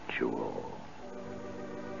Mutual.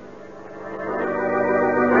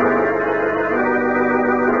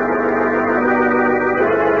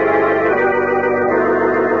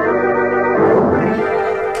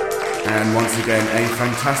 And once again, a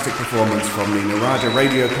fantastic performance from the Narada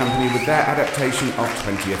Radio Company with their adaptation of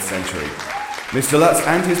 20th Century. Mr. Lutz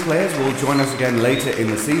and his players will join us again later in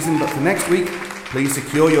the season, but for next week, please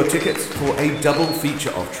secure your tickets for a double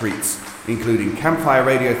feature of treats, including Campfire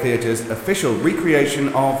Radio Theatre's official recreation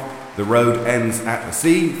of The Road Ends at the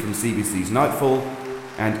Sea from CBC's Nightfall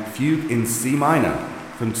and Fugue in C Minor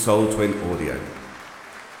from Soul Twin Audio.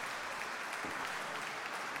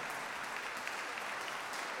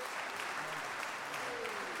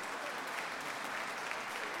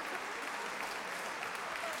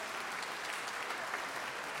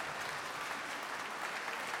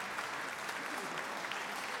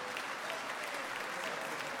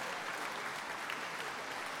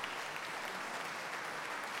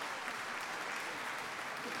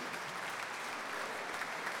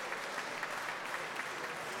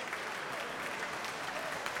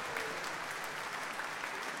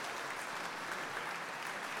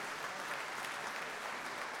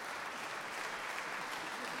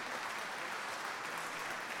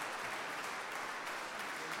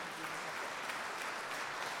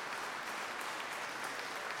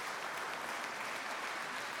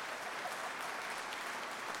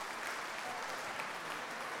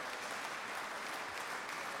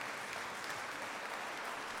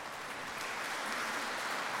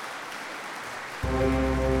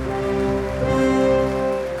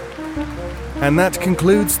 And that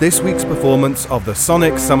concludes this week's performance of the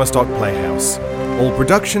Sonic Summerstock Playhouse. All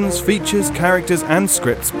productions, features, characters and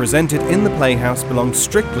scripts presented in the Playhouse belong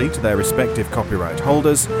strictly to their respective copyright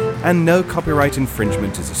holders, and no copyright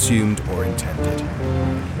infringement is assumed or intended.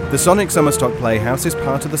 The Sonic Summerstock Playhouse is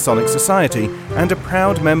part of the Sonic Society and a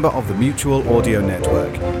proud member of the Mutual Audio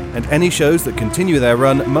Network, and any shows that continue their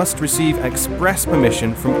run must receive express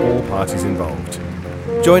permission from all parties involved.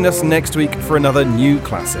 Join us next week for another new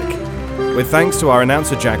classic. With thanks to our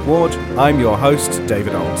announcer Jack Ward, I'm your host,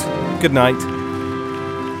 David Alt. Good night.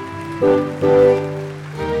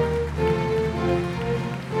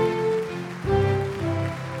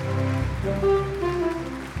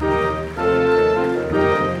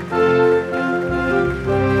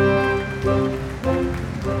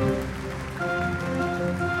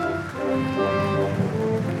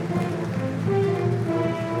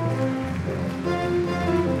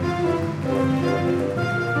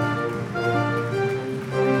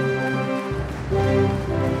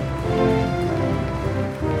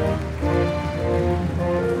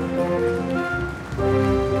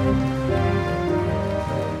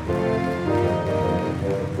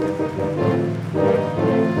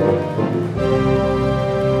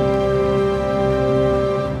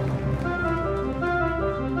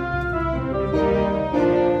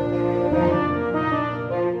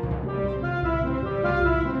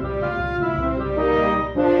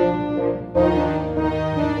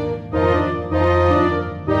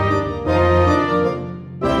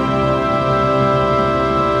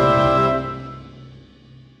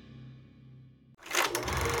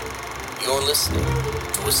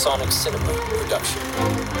 Sonic Cinema production.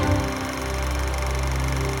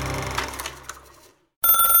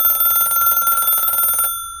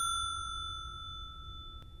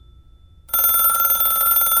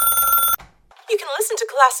 You can listen to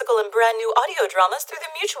classical and brand new audio dramas through the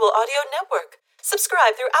Mutual Audio Network.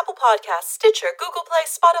 Subscribe through Apple Podcasts, Stitcher, Google Play,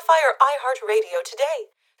 Spotify, or iHeartRadio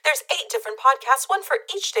today. There's 8 different podcasts, one for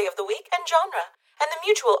each day of the week and genre, and the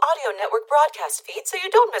Mutual Audio Network broadcast feed so you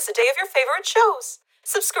don't miss a day of your favorite shows.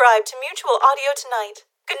 Subscribe to Mutual Audio tonight.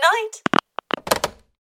 Good night.